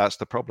that's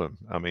the problem.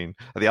 I mean,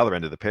 at the other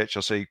end of the pitch,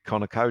 I see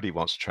Connor Cody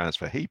wants to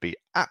transfer. He'd be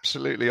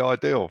absolutely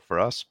ideal for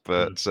us,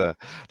 but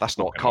that's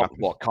not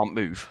can't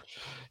move.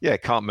 Yeah,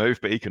 can't move,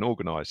 but he can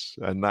organise,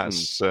 and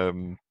that's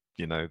you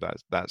know,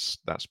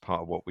 that's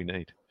part of what we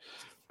need.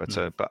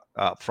 But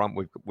up front,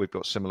 we've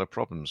got similar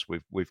problems.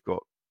 We've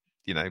got,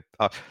 you know,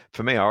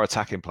 for me, our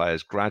attacking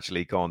players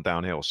gradually gone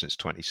downhill since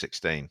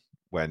 2016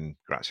 when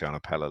Graziano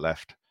Pella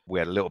left. We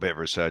had a little bit of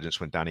a resurgence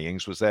when Danny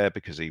Ings was there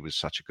because he was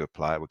such a good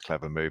player with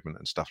clever movement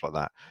and stuff like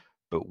that.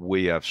 But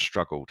we have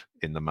struggled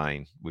in the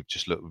main. We've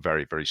just looked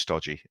very, very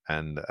stodgy.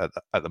 And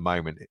at the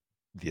moment,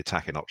 the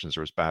attacking options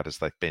are as bad as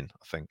they've been,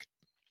 I think.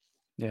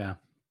 Yeah.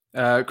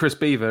 Chris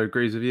Beaver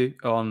agrees with you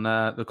on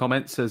the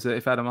comments, says that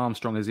if Adam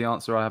Armstrong is the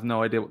answer, I have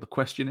no idea what the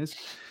question is.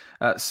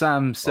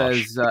 Sam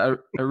says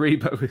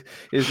Aribo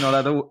is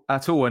not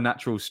at all a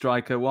natural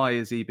striker. Why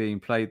is he being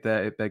played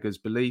there? It beggars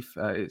belief.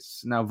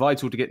 It's now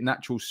vital to get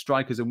natural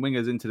strikers and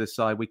wingers into the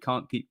side. We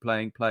can't keep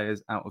playing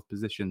players out of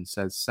position,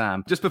 says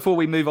Sam. Just before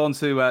we move on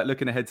to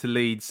looking ahead to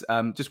Leeds,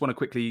 just want to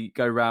quickly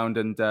go round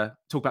and talk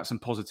about some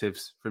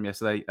positives from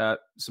yesterday.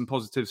 Some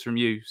positives from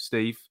you,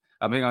 Steve.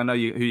 I think I know who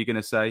you're going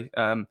to say.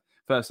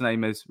 First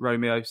name is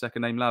Romeo,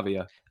 second name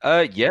Lavia.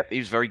 Yep, he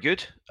was very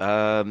good.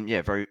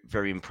 Very,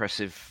 very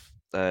impressive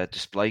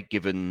display,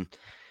 given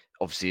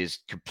obviously his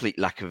complete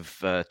lack of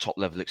top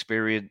level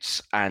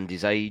experience and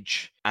his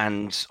age,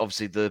 and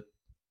obviously the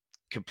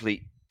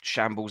complete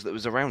shambles that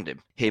was around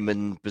him. Him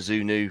and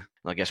Bazunu,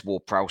 I guess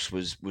Ward-Prowse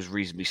was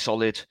reasonably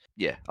solid.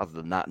 Yeah, other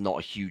than that, not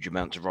a huge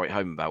amount to write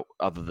home about,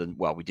 other than,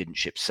 well, we didn't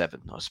ship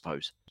 7, I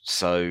suppose.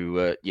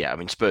 So, I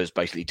mean, Spurs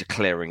basically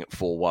declaring at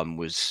 4-1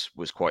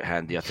 was quite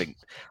handy. I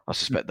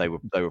suspect they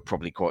were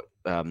probably quite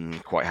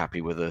happy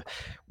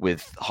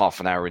with half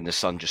an hour in the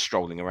sun just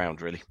strolling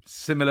around, really.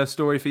 Similar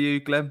story for you,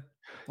 Glenn?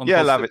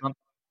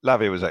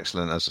 Lavia was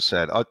excellent, as I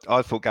said.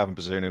 I thought Gavin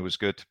Bazunu was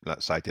good.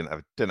 Let's say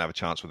didn't have a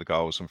chance with the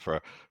goals, and for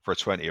a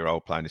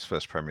 20-year-old playing his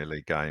first Premier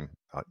League game,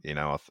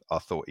 I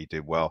thought he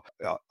did well.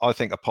 I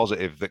think a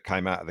positive that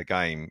came out of the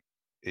game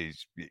it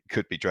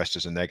could be dressed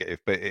as a negative,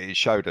 but it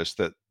showed us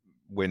that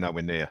we're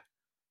nowhere near.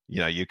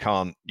 You know, you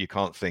can't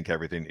think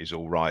everything is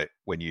all right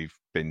when you've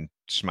been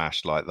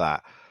smashed like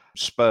that.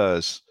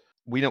 Spurs,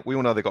 we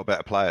all know they've got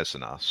better players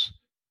than us,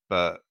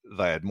 but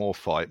they had more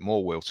fight,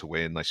 more will to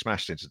win. They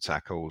smashed into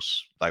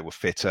tackles. They were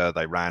fitter.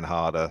 They ran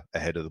harder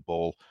ahead of the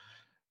ball,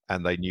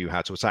 and they knew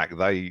how to attack.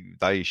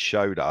 They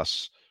showed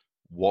us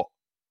what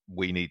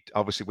we need.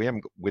 Obviously,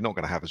 we're not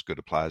going to have as good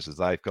a players as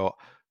they've got,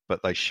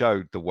 but they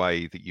showed the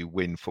way that you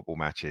win football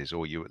matches,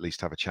 or you at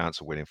least have a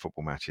chance of winning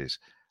football matches.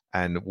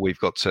 And we've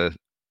got to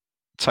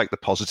take the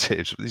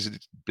positives. This is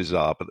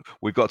bizarre, but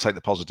we've got to take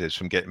the positives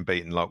from getting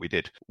beaten like we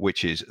did,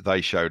 which is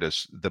they showed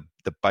us the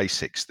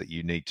basics that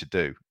you need to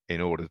do in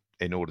order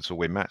to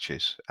win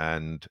matches.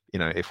 And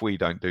if we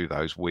don't do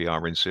those, we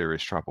are in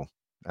serious trouble.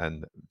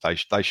 And they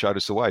showed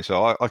us the way.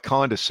 So I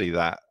kind of see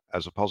that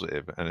as a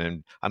positive,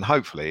 and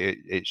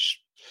hopefully it's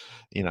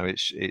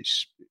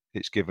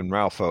given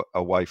Ralph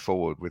a way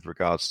forward with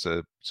regards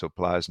to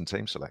players and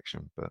team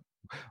selection. But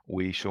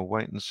we shall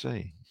wait and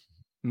see.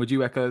 Would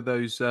you echo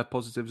those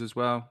positives as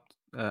well,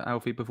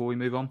 Alfie, before we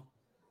move on?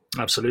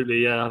 Absolutely,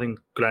 yeah. I think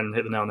Glenn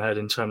hit the nail on the head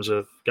in terms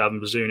of Gavin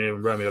Bazunu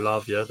and Romeo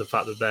Lavia. The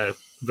fact that they're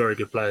very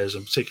good players,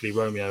 and particularly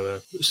Romeo,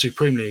 a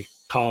supremely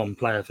calm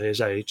player for his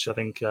age. I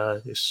think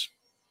it's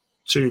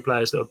two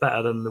players that are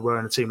better than they were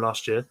in the team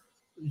last year.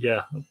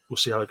 Yeah, we'll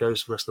see how it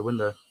goes for the rest of the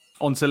window.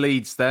 On to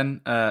Leeds then,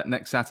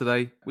 next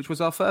Saturday, which was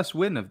our first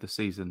win of the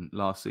season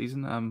last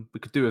season. We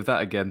could do with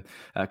that again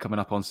coming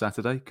up on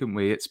Saturday, couldn't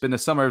we? It's been a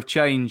summer of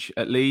change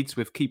at Leeds,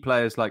 with key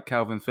players like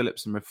Calvin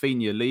Phillips and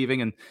Rafinha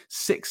leaving, and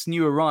 6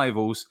 new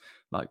arrivals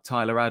like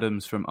Tyler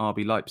Adams from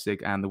RB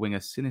Leipzig and the winger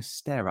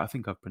Sinistera, I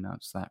think I've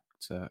pronounced that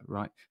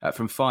right,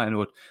 from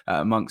Feyenoord,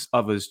 amongst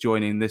others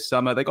joining this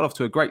summer. They got off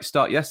to a great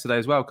start yesterday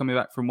as well, coming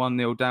back from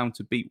 1-0 down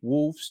to beat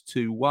Wolves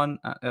 2-1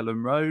 at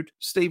Ellen Road.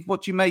 Steve,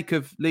 what do you make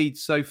of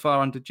Leeds so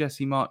far under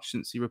Jesse Marsch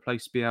since he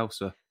replaced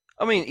Bielsa?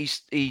 I mean,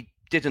 he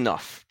did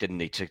enough,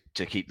 didn't he,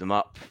 to keep them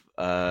up.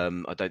 I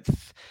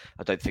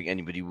don't think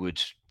anybody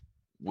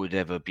would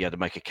ever be able to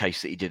make a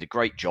case that he did a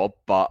great job,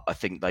 but I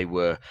think they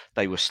were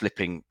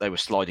sliding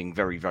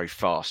very, very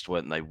fast,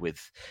 weren't they?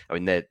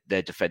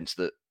 Their defence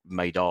that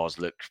made ours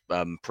look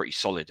pretty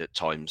solid at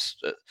times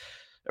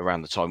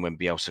around the time when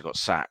Bielsa got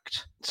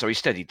sacked. So he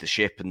steadied the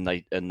ship, and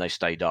they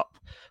stayed up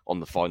on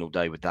the final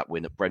day with that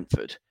win at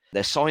Brentford.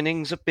 Their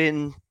signings have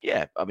been,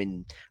 I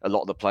mean, a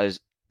lot of the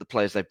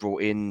players they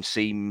brought in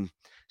seem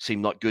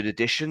like good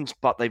additions,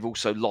 but they've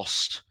also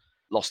lost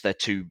their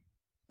two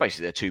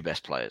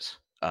best players.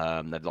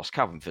 They've lost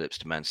Calvin Phillips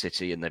to Man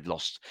City, and they've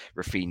lost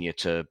Rafinha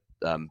to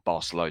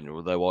Barcelona.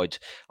 Although I'd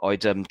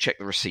check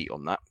the receipt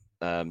on that.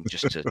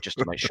 Just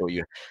to make sure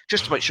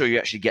you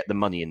actually get the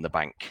money in the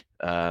bank.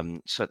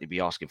 Certainly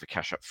be asking for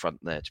cash up front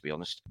there, to be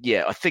honest.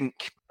 Yeah, I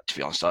think, to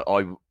be honest,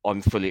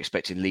 I'm fully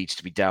expecting Leeds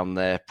to be down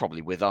there,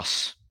 probably with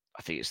us.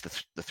 I think it's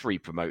the three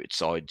promoted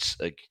sides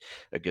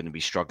are going to be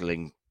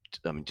struggling.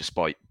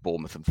 Despite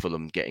Bournemouth and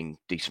Fulham getting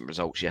decent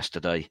results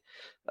yesterday,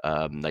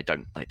 they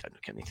don't look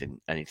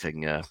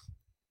anything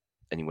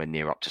anywhere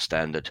near up to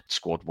standard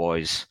squad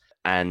wise.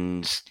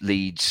 And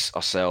Leeds,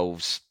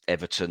 ourselves,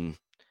 Everton,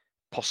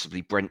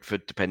 possibly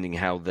Brentford, depending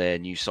how their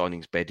new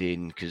signings bed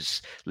in,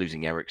 because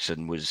losing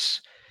Eriksen was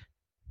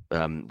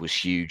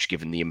huge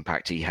given the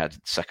impact he had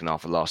the second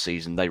half of last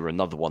season. They were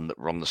another one that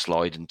were on the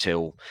slide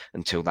until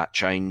that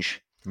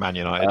change. Man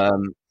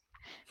United.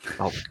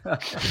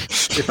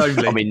 If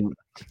only. I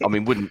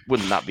mean,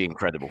 wouldn't that be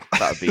incredible?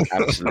 That would be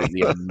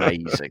absolutely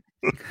amazing.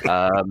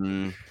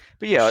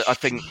 But yeah, I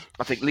think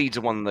Leeds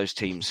are one of those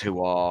teams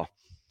who are.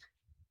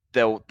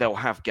 They'll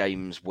have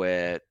games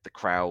where the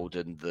crowd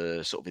and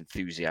the sort of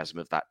enthusiasm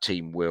of that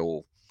team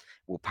will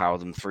power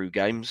them through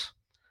games,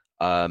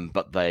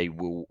 but they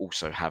will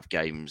also have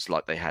games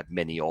like they had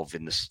many of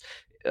in this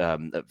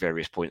at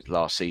various points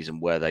last season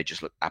where they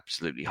just look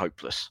absolutely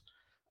hopeless.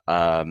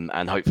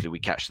 And hopefully we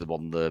catch them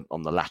on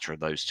the latter of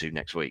those two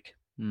next week.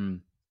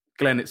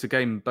 Glenn, it's a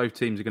game both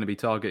teams are going to be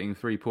targeting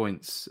 3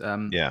 points.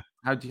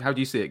 How do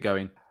you see it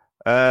going?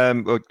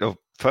 Well,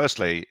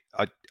 firstly,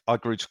 I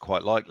grew to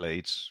quite like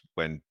Leeds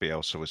when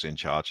Bielsa was in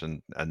charge,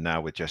 and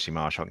now with Jesse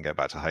Marsch, I can get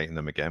back to hating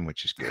them again,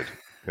 which is good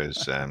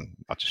because I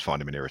just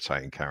find him an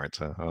irritating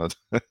character.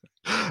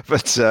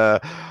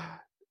 But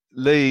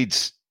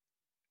Leeds,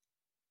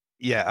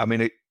 I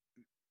mean,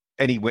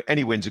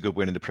 any win's a good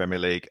win in the Premier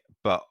League,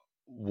 but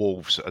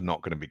Wolves are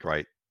not going to be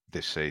great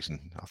this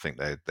season. I think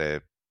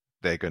they're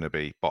going to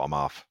be bottom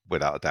half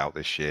without a doubt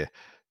this year.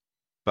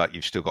 But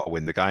you've still got to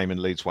win the game, and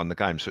Leeds won the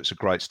game, so it's a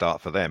great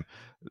start for them.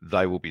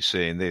 They will be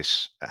seeing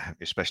this,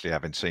 especially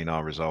having seen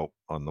our result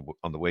on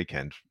the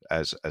weekend,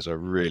 as a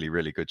really,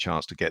 really good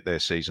chance to get their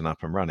season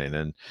up and running.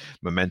 And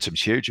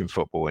momentum's huge in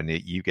football, and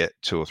you get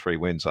 2 or 3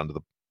 wins under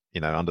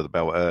the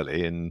belt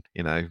early, and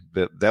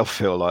they'll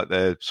feel like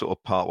they're sort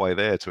of part way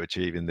there to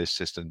achieving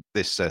this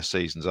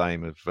season's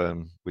aim of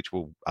which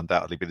will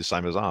undoubtedly be the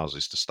same as ours,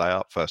 is to stay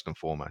up first and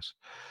foremost.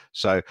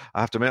 So I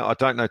have to admit, I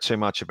don't know too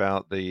much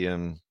about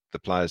the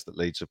players that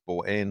Leeds have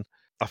brought in.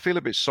 I feel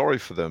a bit sorry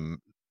for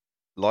them,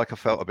 like I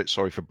felt a bit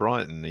sorry for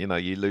Brighton. You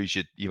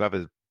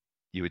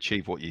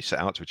achieve what you set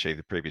out to achieve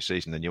the previous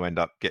season, and you end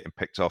up getting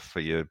picked off for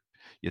your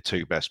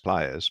 2 best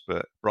players.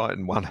 But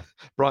Brighton won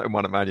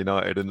at Man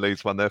United, and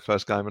Leeds won their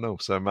first game and all.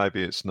 So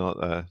maybe it's not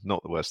the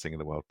worst thing in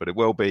the world. But it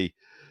will be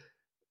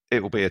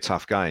a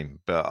tough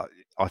game. But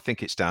I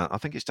think it's down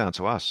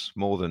to us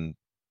more than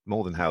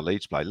how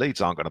Leeds play.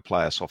 Leeds aren't going to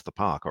play us off the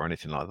park or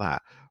anything like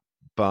that.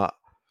 But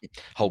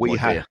hold my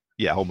beer.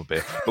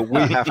 But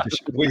we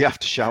have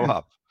to show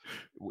up.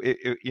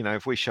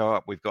 If we show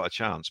up, we've got a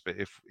chance. But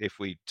if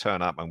we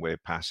turn up and we're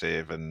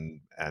passive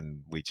and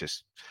we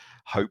just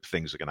hope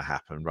things are going to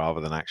happen rather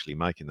than actually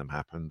making them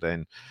happen,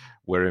 then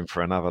we're in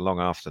for another long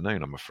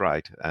afternoon, I'm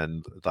afraid,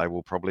 and they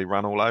will probably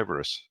run all over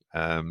us.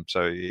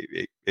 So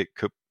it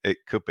could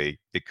be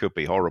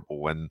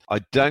horrible. And I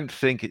don't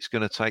think it's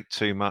going to take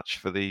too much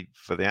for the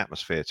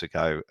atmosphere to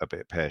go a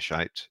bit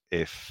pear-shaped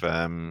if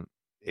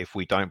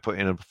we don't put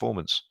in a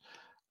performance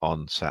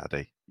on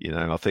Saturday.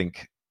 I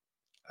think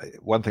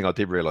one thing I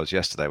did realise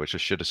yesterday, which I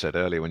should have said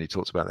earlier when you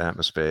talked about the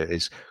atmosphere,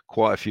 is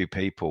quite a few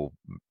people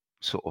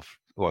sort of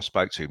who I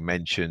spoke to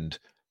mentioned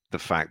the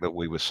fact that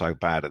we were so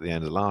bad at the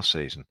end of last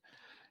season.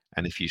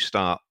 And if you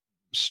start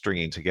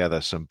stringing together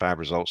some bad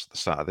results at the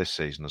start of this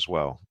season as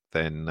well,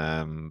 then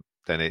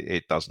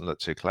it doesn't look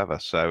too clever.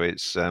 So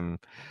it's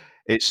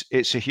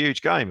a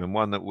huge game, and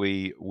one that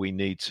we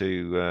need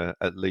to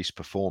at least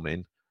perform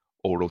in.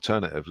 Or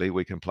alternatively,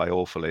 we can play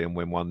awfully and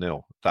win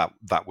 1-0.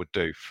 That would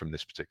do from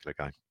this particular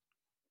game.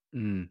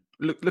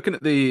 Looking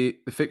at the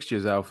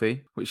fixtures,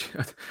 Alfie, which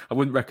I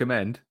wouldn't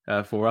recommend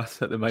for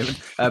us at the moment.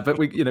 But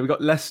we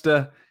got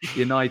Leicester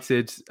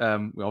United.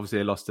 We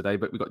obviously lost today,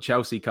 but we've got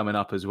Chelsea coming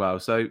up as well.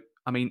 So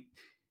I mean,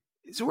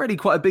 it's already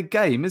quite a big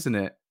game, isn't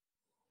it?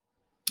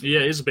 Yeah,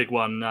 it is a big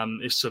one.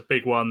 It's a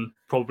big one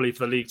probably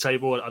for the league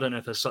table. I don't know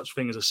if there's such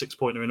thing as a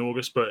 6-pointer in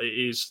August, but it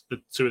is the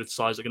 2 of the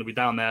sides that are going to be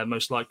down there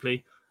most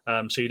likely.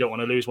 So you don't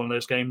want to lose one of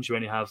those games. You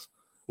only have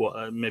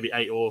maybe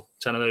 8 or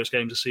 10 of those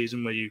games a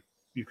season where you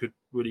could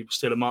really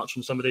steal a march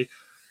from somebody.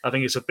 I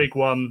think it's a big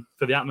one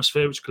for the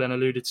atmosphere, which Glenn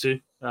alluded to.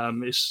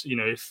 It's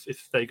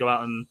if they go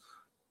out and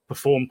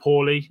perform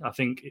poorly, I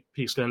think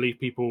it's going to leave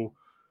people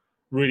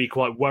really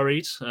quite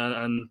worried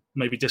and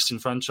maybe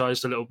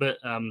disenfranchised a little bit.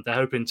 They're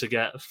hoping to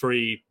get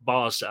 3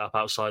 bars set up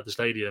outside the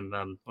stadium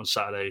on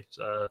Saturday,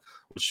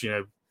 which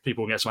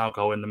people can get some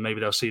alcohol in them, maybe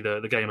they'll see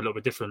the game a little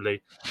bit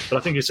differently. But I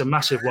think it's a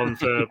massive one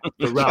for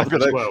Ralph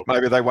as well.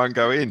 Maybe they won't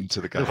go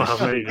into the game.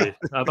 Well, maybe.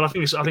 But I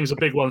think it's a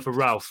big one for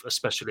Ralph,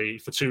 especially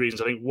for two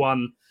reasons. I think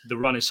one, the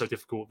run is so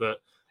difficult that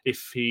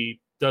if he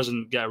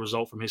doesn't get a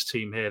result from his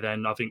team here,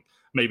 then I think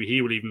maybe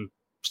he will even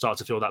start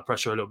to feel that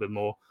pressure a little bit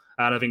more.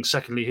 And I think,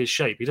 secondly, his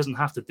shape. He doesn't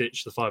have to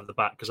ditch the five at the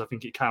back because I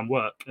think it can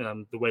work.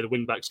 The way the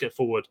wing-backs get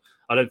forward,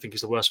 I don't think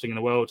it's the worst thing in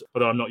the world,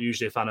 although I'm not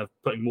usually a fan of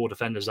putting more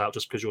defenders out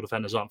just because your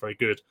defenders aren't very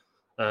good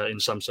in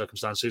some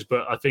circumstances.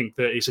 But I think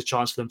that it's a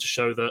chance for them to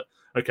show that,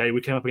 okay, we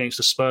came up against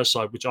the Spurs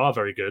side, which are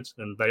very good,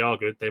 and they are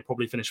good. They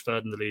probably finished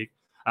third in the league,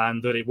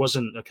 and that it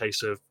wasn't a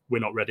case of we're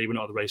not ready, we're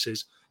not at the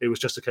races. It was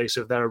just a case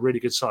of they're a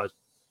really good side.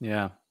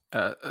 Yeah.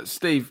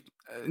 Steve,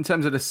 in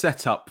terms of the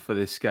setup for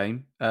this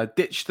game,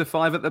 ditch the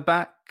five at the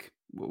back.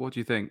 What do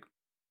you think?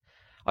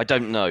 I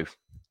don't know.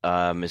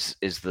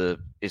 Is the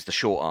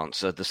short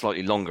answer. The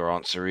slightly longer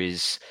answer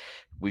is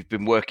we've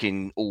been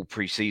working all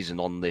pre-season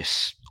on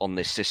this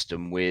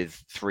system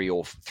with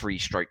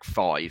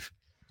 3/5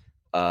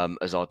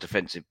 as our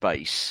defensive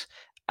base,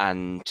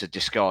 and to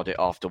discard it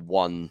after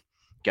one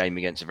game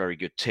against a very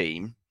good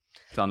team,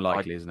 it's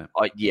unlikely, isn't it?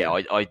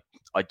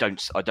 I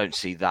don't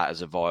see that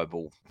as a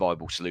viable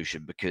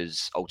solution,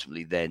 because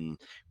ultimately then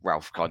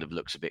Ralph kind of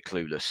looks a bit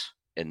clueless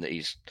in that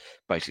he's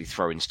basically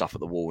throwing stuff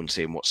at the wall and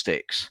seeing what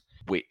sticks,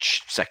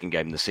 which second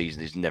game of the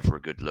season is never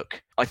a good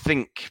look. I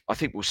think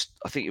it will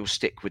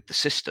stick with the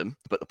system,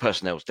 but the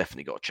personnel's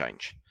definitely got to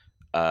change.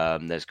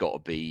 There's got to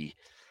be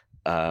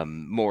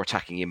more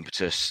attacking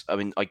impetus. I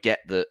mean, I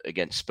get that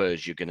against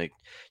Spurs you're gonna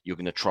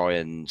try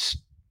and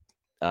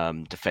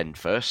defend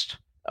first.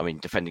 I mean,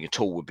 defending at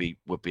all would be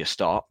a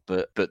start,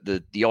 but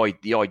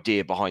the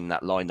idea behind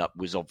that lineup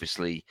was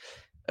obviously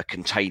a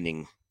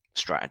containing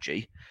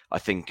strategy. I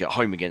think at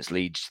home against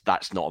Leeds,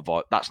 that's not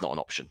an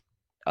option.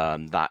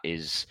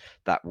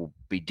 That will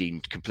be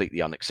deemed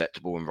completely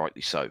unacceptable, and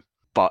rightly so.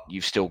 But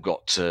you've still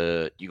got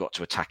to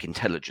attack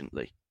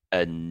intelligently,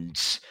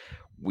 and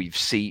we've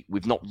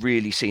not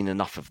really seen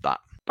enough of that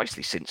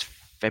basically since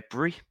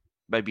February,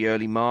 maybe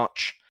early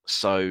March.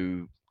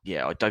 So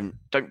yeah, I don't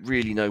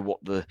really know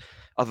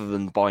other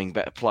than buying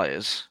better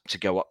players to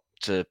go up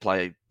to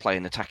play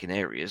in attacking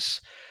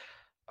areas.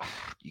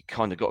 You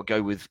kind of got to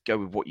go with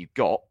what you've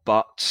got,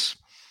 but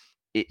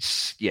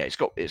it's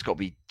got to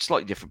be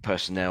slightly different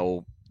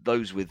personnel,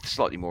 those with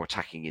slightly more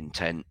attacking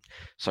intent.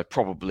 So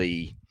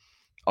probably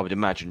I would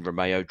imagine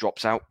Romeo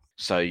drops out.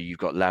 So you've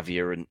got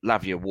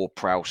Lavia,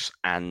 Ward-Prowse,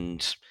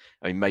 and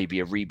I mean maybe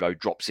Aribo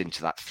drops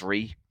into that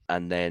 3,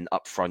 and then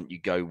up front you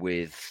go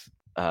with.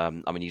 I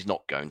mean, he's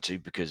not going to,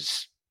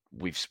 because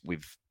we've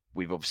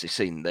obviously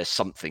seen there's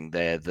something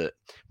there that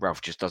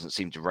Ralph just doesn't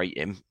seem to rate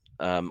him.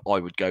 I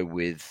would go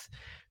with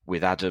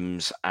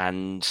Adams,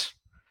 and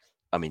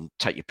I mean,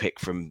 take your pick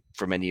from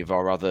any of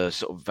our other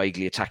sort of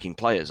vaguely attacking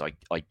players, I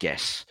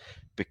guess,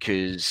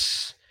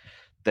 because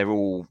they're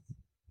all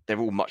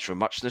much for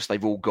muchness.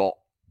 They've all got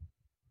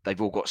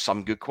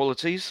some good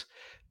qualities,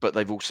 but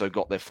they've also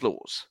got their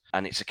flaws,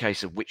 and it's a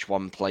case of which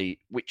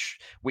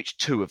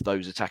two of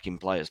those attacking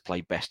players play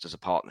best as a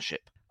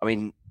partnership. I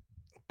mean,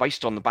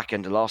 based on the back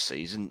end of last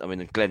season, I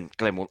mean, Glenn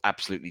will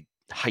absolutely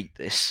hate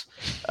this.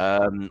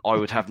 I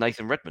would have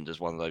Nathan Redmond as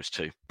one of those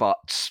two,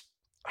 but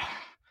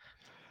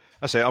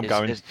that's it. I'm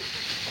going.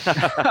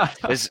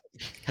 Has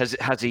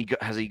he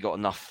got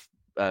enough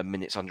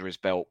minutes under his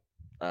belt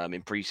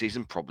in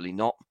pre-season? Probably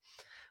not.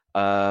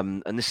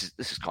 And this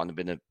has kind of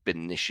been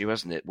an issue,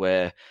 hasn't it?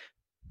 Where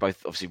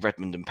both obviously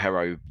Redmond and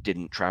Perraud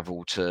didn't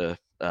travel to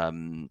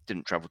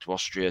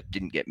Austria,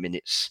 didn't get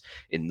minutes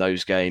in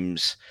those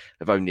games,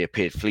 have only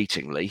appeared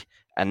fleetingly,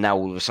 and now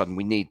all of a sudden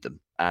we need them,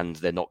 and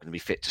they're not going to be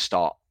fit to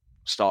start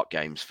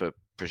games for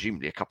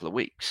presumably a couple of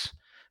weeks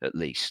at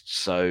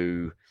least.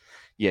 So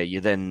yeah,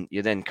 you're then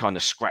kind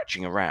of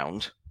scratching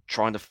around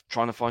trying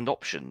to find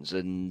options.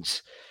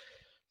 And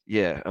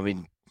yeah, I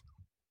mean,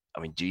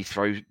 do you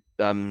throw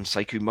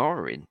Sekou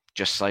Mara in?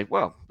 Just say,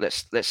 well,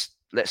 let's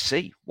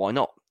see, why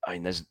not? I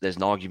mean, there's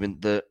an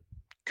argument that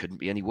couldn't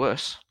be any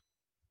worse.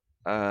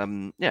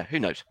 Yeah, who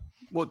knows?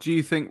 What do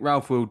you think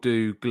Ralph will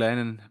do, Glenn,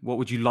 and what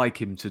would you like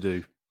him to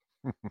do?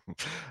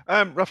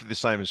 Roughly the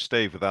same as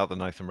Steve, without the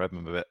Nathan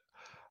Redmond bit.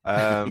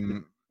 I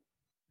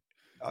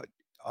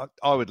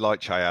would like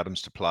Che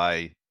Adams to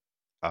play,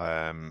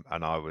 and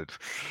I would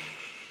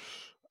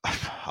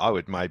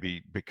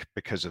maybe,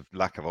 because of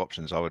lack of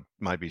options, I would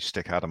maybe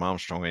stick Adam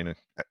Armstrong in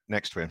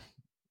next to him,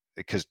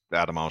 because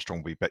Adam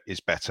Armstrong is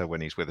better when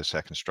he's with a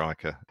second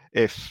striker.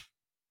 If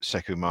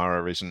Sekou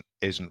Mara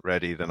isn't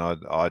ready, then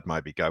I'd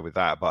maybe go with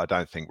that. But I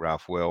don't think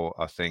Ralph will.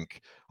 I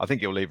think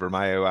he'll leave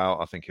Romeo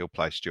out. I think he'll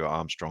play Stuart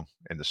Armstrong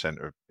in the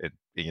centre, in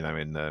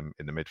the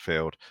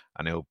midfield,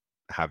 and he'll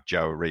have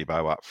Joe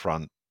Aribo up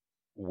front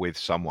with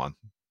someone.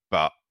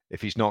 But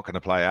if he's not going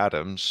to play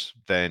Adams,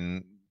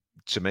 then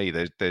to me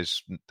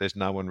there's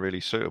no one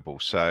really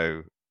suitable.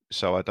 So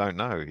I don't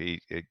know.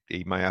 He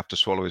may have to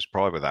swallow his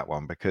pride with that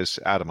one, because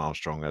Adam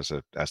Armstrong as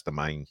the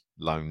main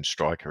lone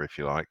striker, if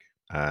you like,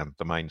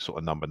 the main sort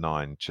of number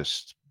 9,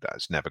 just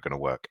that's never going to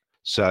work.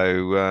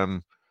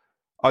 So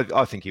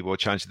I think he will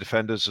change the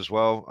defenders as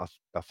well.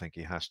 I think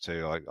he has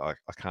to. I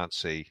can't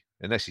see,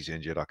 unless he's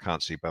injured, I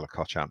can't see Bella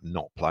Kotchap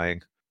not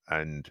playing.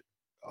 And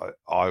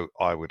I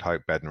would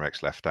hope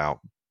Bednarek's left out,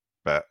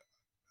 but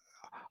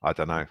I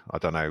don't know. I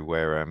don't know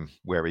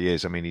where he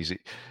is. I mean,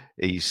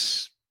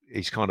 he's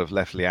kind of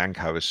left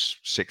Lianco as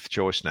sixth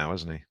choice now,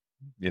 isn't he?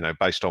 You know,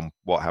 based on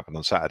what happened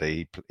on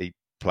Saturday, he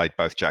played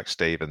both Jack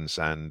Stevens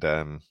and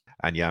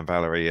Jan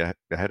Valery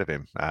ahead of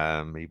him.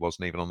 He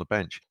wasn't even on the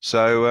bench.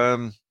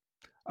 So,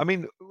 I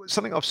mean,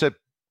 something I've said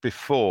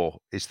before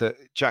is that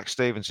Jack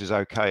Stevens is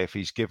okay if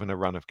he's given a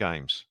run of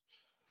games.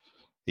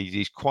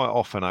 He's quite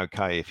often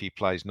okay if he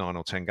plays 9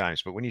 or 10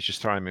 games, but when you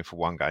just throw him in for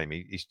one game,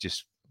 he's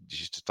just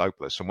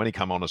hopeless. And when he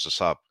came on as a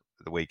sub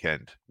at the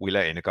weekend, we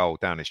let in a goal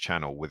down his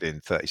channel within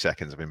 30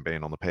 seconds of him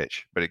being on the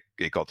pitch, but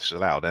it got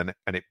disallowed, and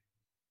it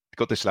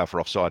got disallowed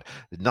for offside.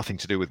 It had nothing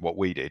to do with what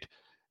we did.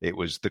 It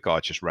was the guy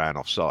just ran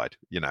offside.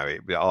 You know,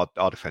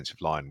 our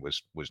defensive line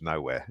was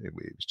nowhere. It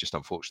was just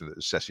unfortunate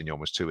that Sessegnon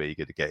was too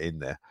eager to get in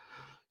there.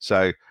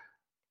 So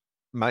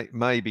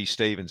maybe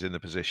Stevens in the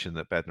position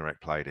that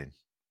Bednarek played in,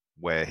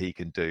 where he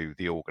can do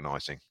the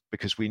organising,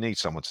 because we need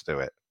someone to do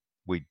it.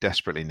 We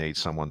desperately need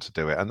someone to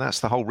do it. And that's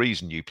the whole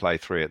reason you play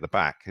three at the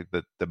back.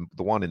 The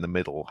one in the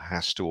middle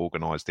has to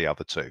organise the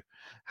other two,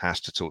 has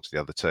to talk to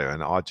the other two.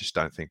 And I just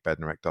don't think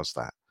Bednarek does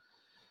that.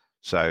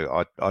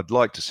 So I'd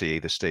like to see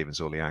either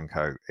Stevens or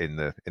Lianco in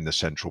the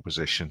central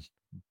position,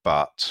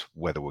 but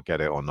whether we'll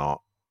get it or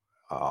not,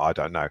 I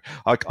don't know.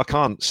 I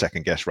can't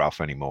second guess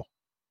Ralph anymore.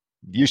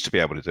 Used to be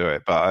able to do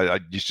it, but I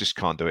just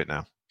can't do it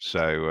now.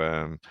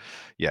 So,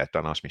 yeah,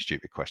 don't ask me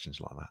stupid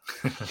questions like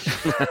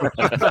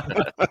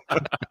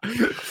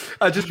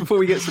that. Just before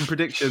we get some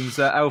predictions,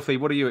 Alfie,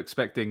 what are you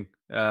expecting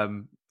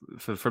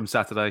from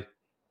Saturday?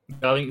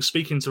 I think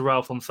speaking to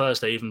Ralph on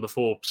Thursday, even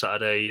before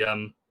Saturday,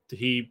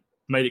 he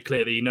made it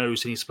clear that he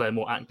knows he needs to play a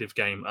more active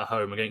game at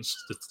home against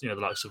the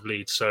likes of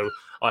Leeds. So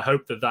I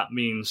hope that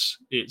means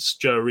it's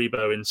Joe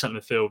Aribo in centre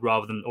midfield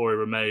rather than Ori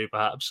Romeu,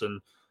 perhaps,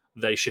 and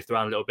they shift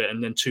around a little bit,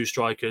 and then two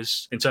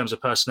strikers. In terms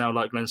of personnel,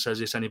 like Glenn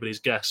says, it's anybody's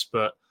guess,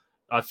 but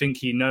I think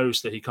he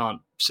knows that he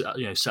can't set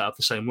up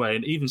the same way.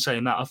 And even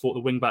saying that, I thought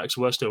the wing backs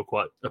were still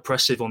quite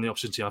oppressive on the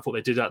opposition team. I thought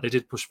they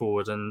did push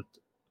forward,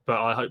 but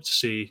I hope to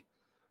see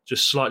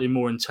just slightly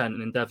more intent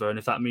and endeavour. And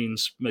if that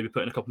means maybe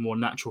putting a couple more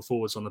natural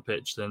forwards on the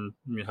pitch, then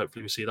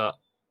hopefully we see that.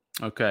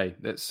 Okay,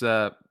 let's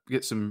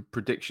get some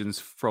predictions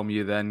from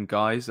you then,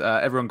 guys.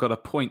 Everyone got a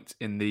point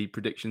in the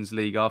predictions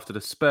league after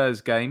the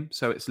Spurs game,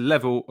 so it's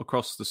level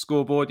across the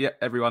scoreboard. Yeah,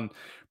 everyone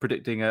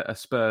predicting a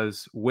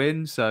Spurs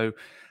win. So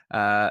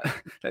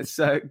let's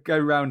go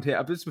round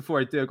here. Just before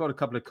I do, I've got a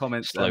couple of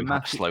comments.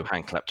 Slow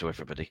hand clap to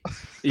everybody.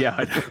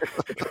 Yeah.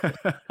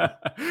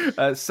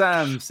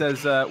 Sam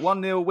says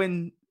 1-0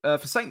 win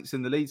for Saints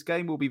in the Leeds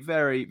game will be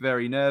very,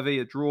 very nervy.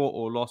 A draw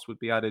or loss would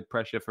be added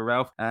pressure for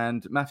Ralph.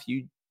 And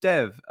Matthew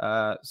Dev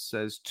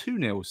says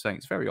 2-0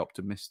 Saints. Very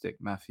optimistic,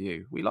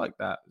 Matthew. We like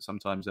that.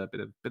 Sometimes a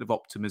bit of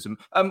optimism.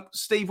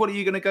 Steve, what are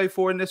you going to go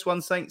for in this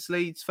one? Saints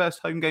Leeds, first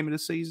home game of the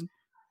season.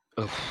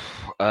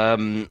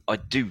 I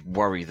do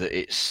worry that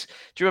it's...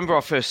 Do you remember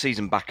our first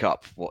season back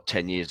up,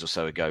 10 years or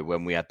so ago,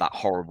 when we had that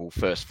horrible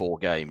first 4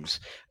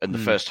 games and the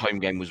first home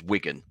game was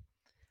Wigan?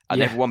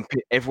 And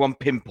everyone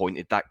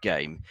pinpointed that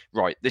game.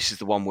 Right, this is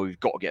the one where we've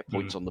got to get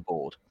points on the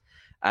board.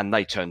 And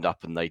they turned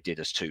up and they did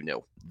us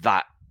 2-0.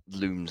 That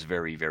looms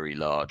very, very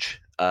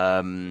large.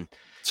 2-0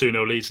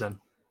 Leeds then?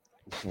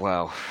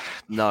 Well,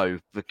 no,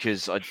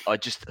 because I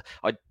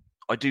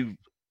do...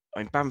 I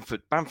mean,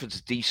 Bamford's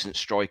a decent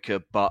striker,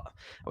 but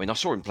I mean, I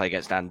saw him play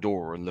against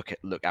Andorra and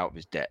look out of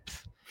his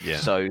depth. Yeah.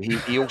 So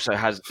he also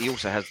has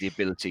the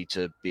ability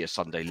to be a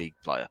Sunday League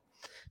player.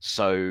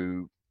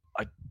 So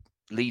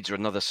Leeds are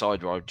another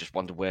side where I just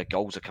wonder where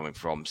goals are coming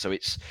from. So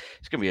it's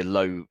going to be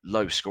a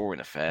low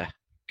scoring affair.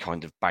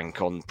 Kind of bank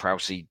on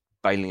Prowsey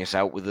bailing us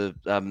out with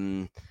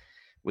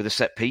a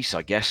set piece,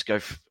 I guess.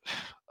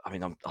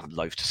 I'm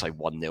loath to say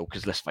 1-0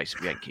 because let's face it,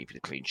 we ain't keeping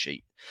a clean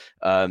sheet.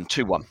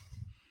 2-1.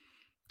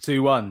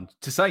 2-1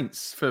 to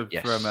Saints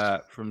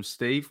from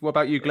Steve. What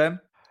about you, Glenn?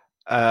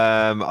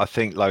 I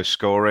think low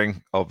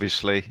scoring,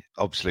 obviously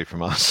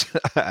from us,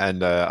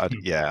 and I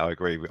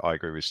agree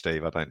with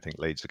Steve. I don't think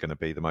Leeds are going to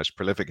be the most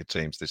prolific of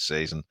teams this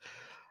season.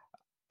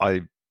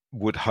 I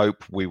would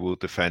hope we will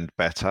defend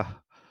better,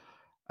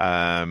 but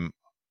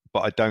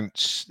I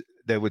don't.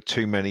 There were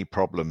too many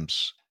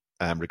problems,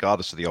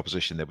 regardless of the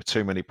opposition. There were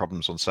too many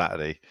problems on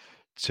Saturday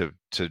to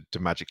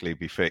magically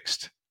be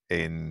fixed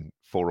in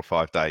 4 or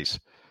 5 days.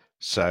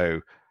 So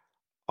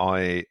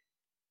I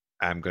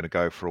am going to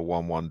go for a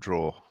 1-1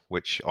 draw,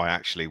 which I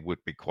actually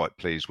would be quite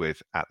pleased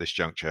with at this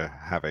juncture,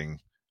 having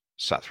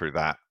sat through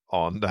that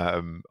on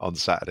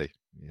Saturday.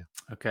 Yeah.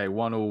 Okay,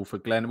 1-1 for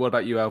Glenn. What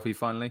about you, Alfie,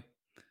 finally?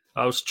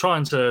 I was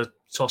trying to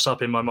toss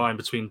up in my mind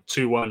between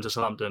 2-1 to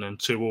Southampton and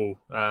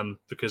 2-2,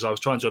 because I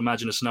was trying to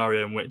imagine a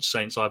scenario in which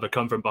Saints either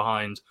come from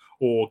behind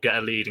or get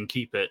a lead and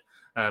keep it.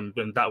 And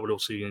that would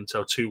also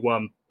entail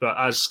 2-1. But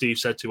as Steve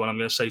said 2-1, I'm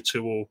going to say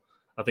 2-2.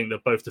 I think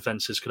that both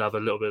defences could have a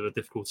little bit of a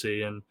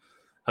difficulty, and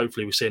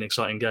hopefully we see an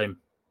exciting game.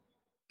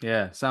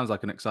 Yeah, sounds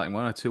like an exciting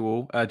one. A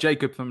 2-2.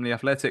 Jacob from The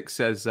Athletic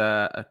says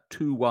a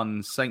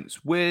 2-1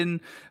 Saints win.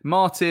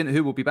 Martin,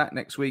 who will be back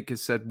next week,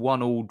 has said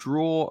 1-1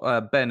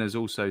 draw. Ben has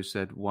also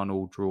said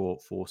 1-1 draw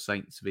for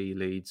Saints v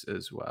Leeds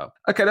as well.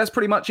 Okay, that's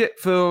pretty much it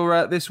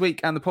for this week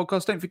and the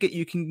podcast. Don't forget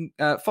you can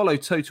follow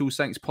Total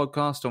Saints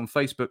Podcast on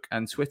Facebook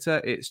and Twitter.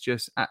 It's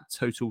just at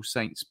Total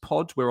Saints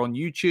Pod. We're on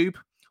YouTube,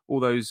 all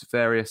those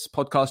various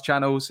podcast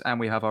channels, and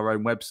we have our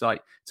own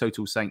website,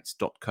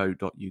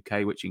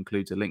 totalsaints.co.uk, which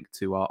includes a link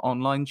to our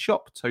online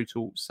shop,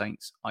 Total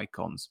Saints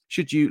Icons.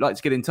 Should you like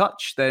to get in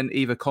touch, then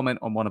either comment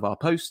on one of our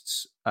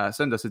posts,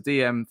 send us a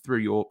DM through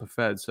your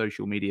preferred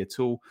social media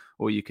tool,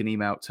 or you can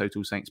email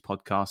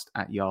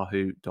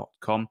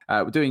totalsaintspodcast@yahoo.com.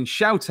 We're doing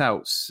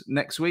shout-outs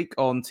next week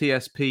on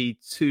TSP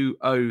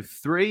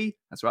 203.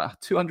 That's right,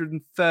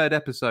 203rd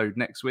episode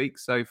next week.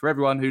 So for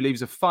everyone who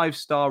leaves a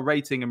 5-star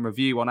rating and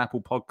review on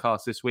Apple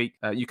Podcasts this week,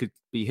 you could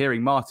be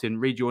hearing Martin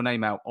read your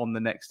name out on the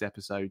next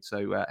episode.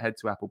 So head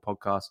to Apple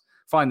Podcasts,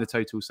 find the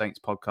Total Saints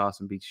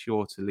Podcast, and be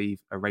sure to leave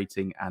a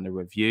rating and a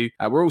review.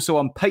 We're also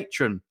on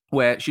Patreon,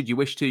 where, should you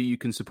wish to, you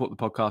can support the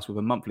podcast with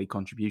a monthly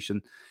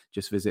contribution.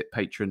 Just visit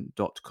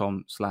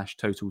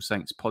patreon.com/Total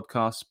Saints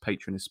Podcast.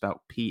 Patreon is spelled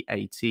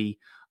Patreon.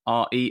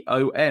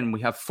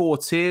 We have 4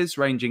 tiers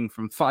ranging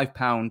from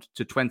 £5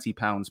 to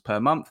 £20 per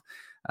month.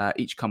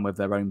 Each come with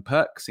their own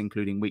perks,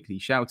 including weekly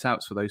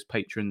shout-outs for those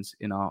patrons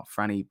in our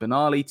Franny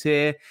Benali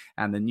tier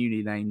and the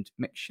newly named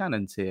Mick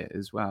Shannon tier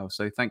as well.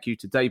 So thank you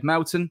to Dave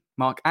Melton,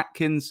 Mark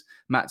Atkins,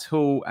 Matt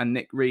Hall and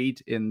Nick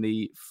Reed in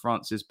the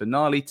Francis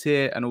Benali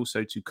tier, and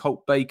also to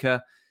Colt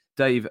Baker,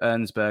 Dave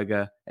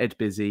Ernsberger, Ed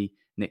Busy,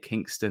 Nick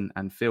Hinkston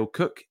and Phil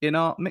Cook in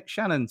our Mick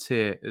Shannon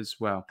tier as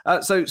well.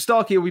 So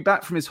Starkey will be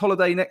back from his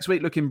holiday next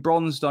week looking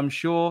bronzed, I'm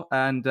sure,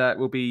 and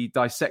we'll be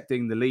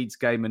dissecting the Leeds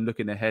game and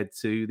looking ahead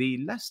to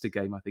the Leicester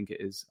game, I think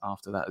it is,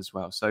 after that as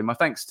well. So my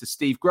thanks to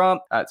Steve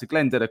Grant, to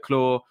Glenn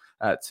Delaclaw,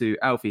 to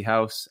Alfie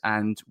House,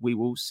 and we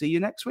will see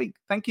you next week.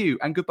 Thank you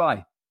and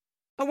goodbye.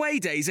 Away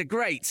days are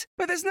great,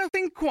 but there's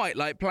nothing quite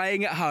like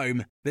playing at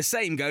home. The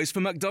same goes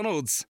for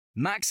McDonald's.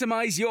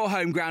 Maximise your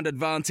home ground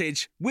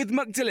advantage with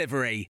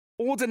McDelivery.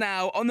 Order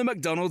now on the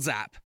McDonald's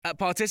app. At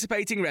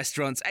participating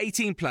restaurants,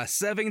 18 plus,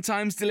 serving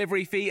times,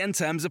 delivery fee and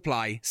terms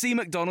apply. See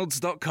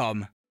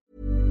mcdonalds.com.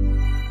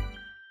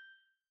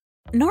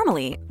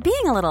 Normally,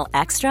 being a little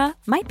extra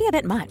might be a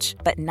bit much,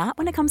 but not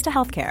when it comes to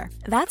healthcare.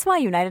 That's why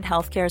United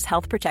Healthcare's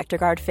Health Protector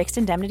Guard fixed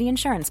indemnity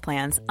insurance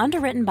plans,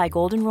 underwritten by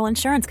Golden Rule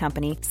Insurance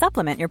Company,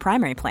 supplement your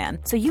primary plan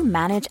so you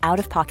manage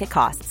out-of-pocket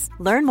costs.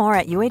 Learn more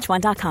at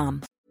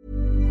uh1.com.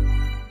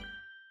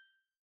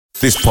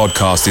 This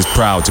podcast is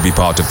proud to be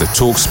part of the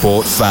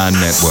TalkSport Fan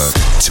Network.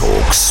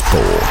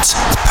 TalkSport.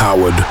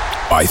 Powered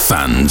by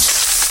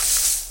fans.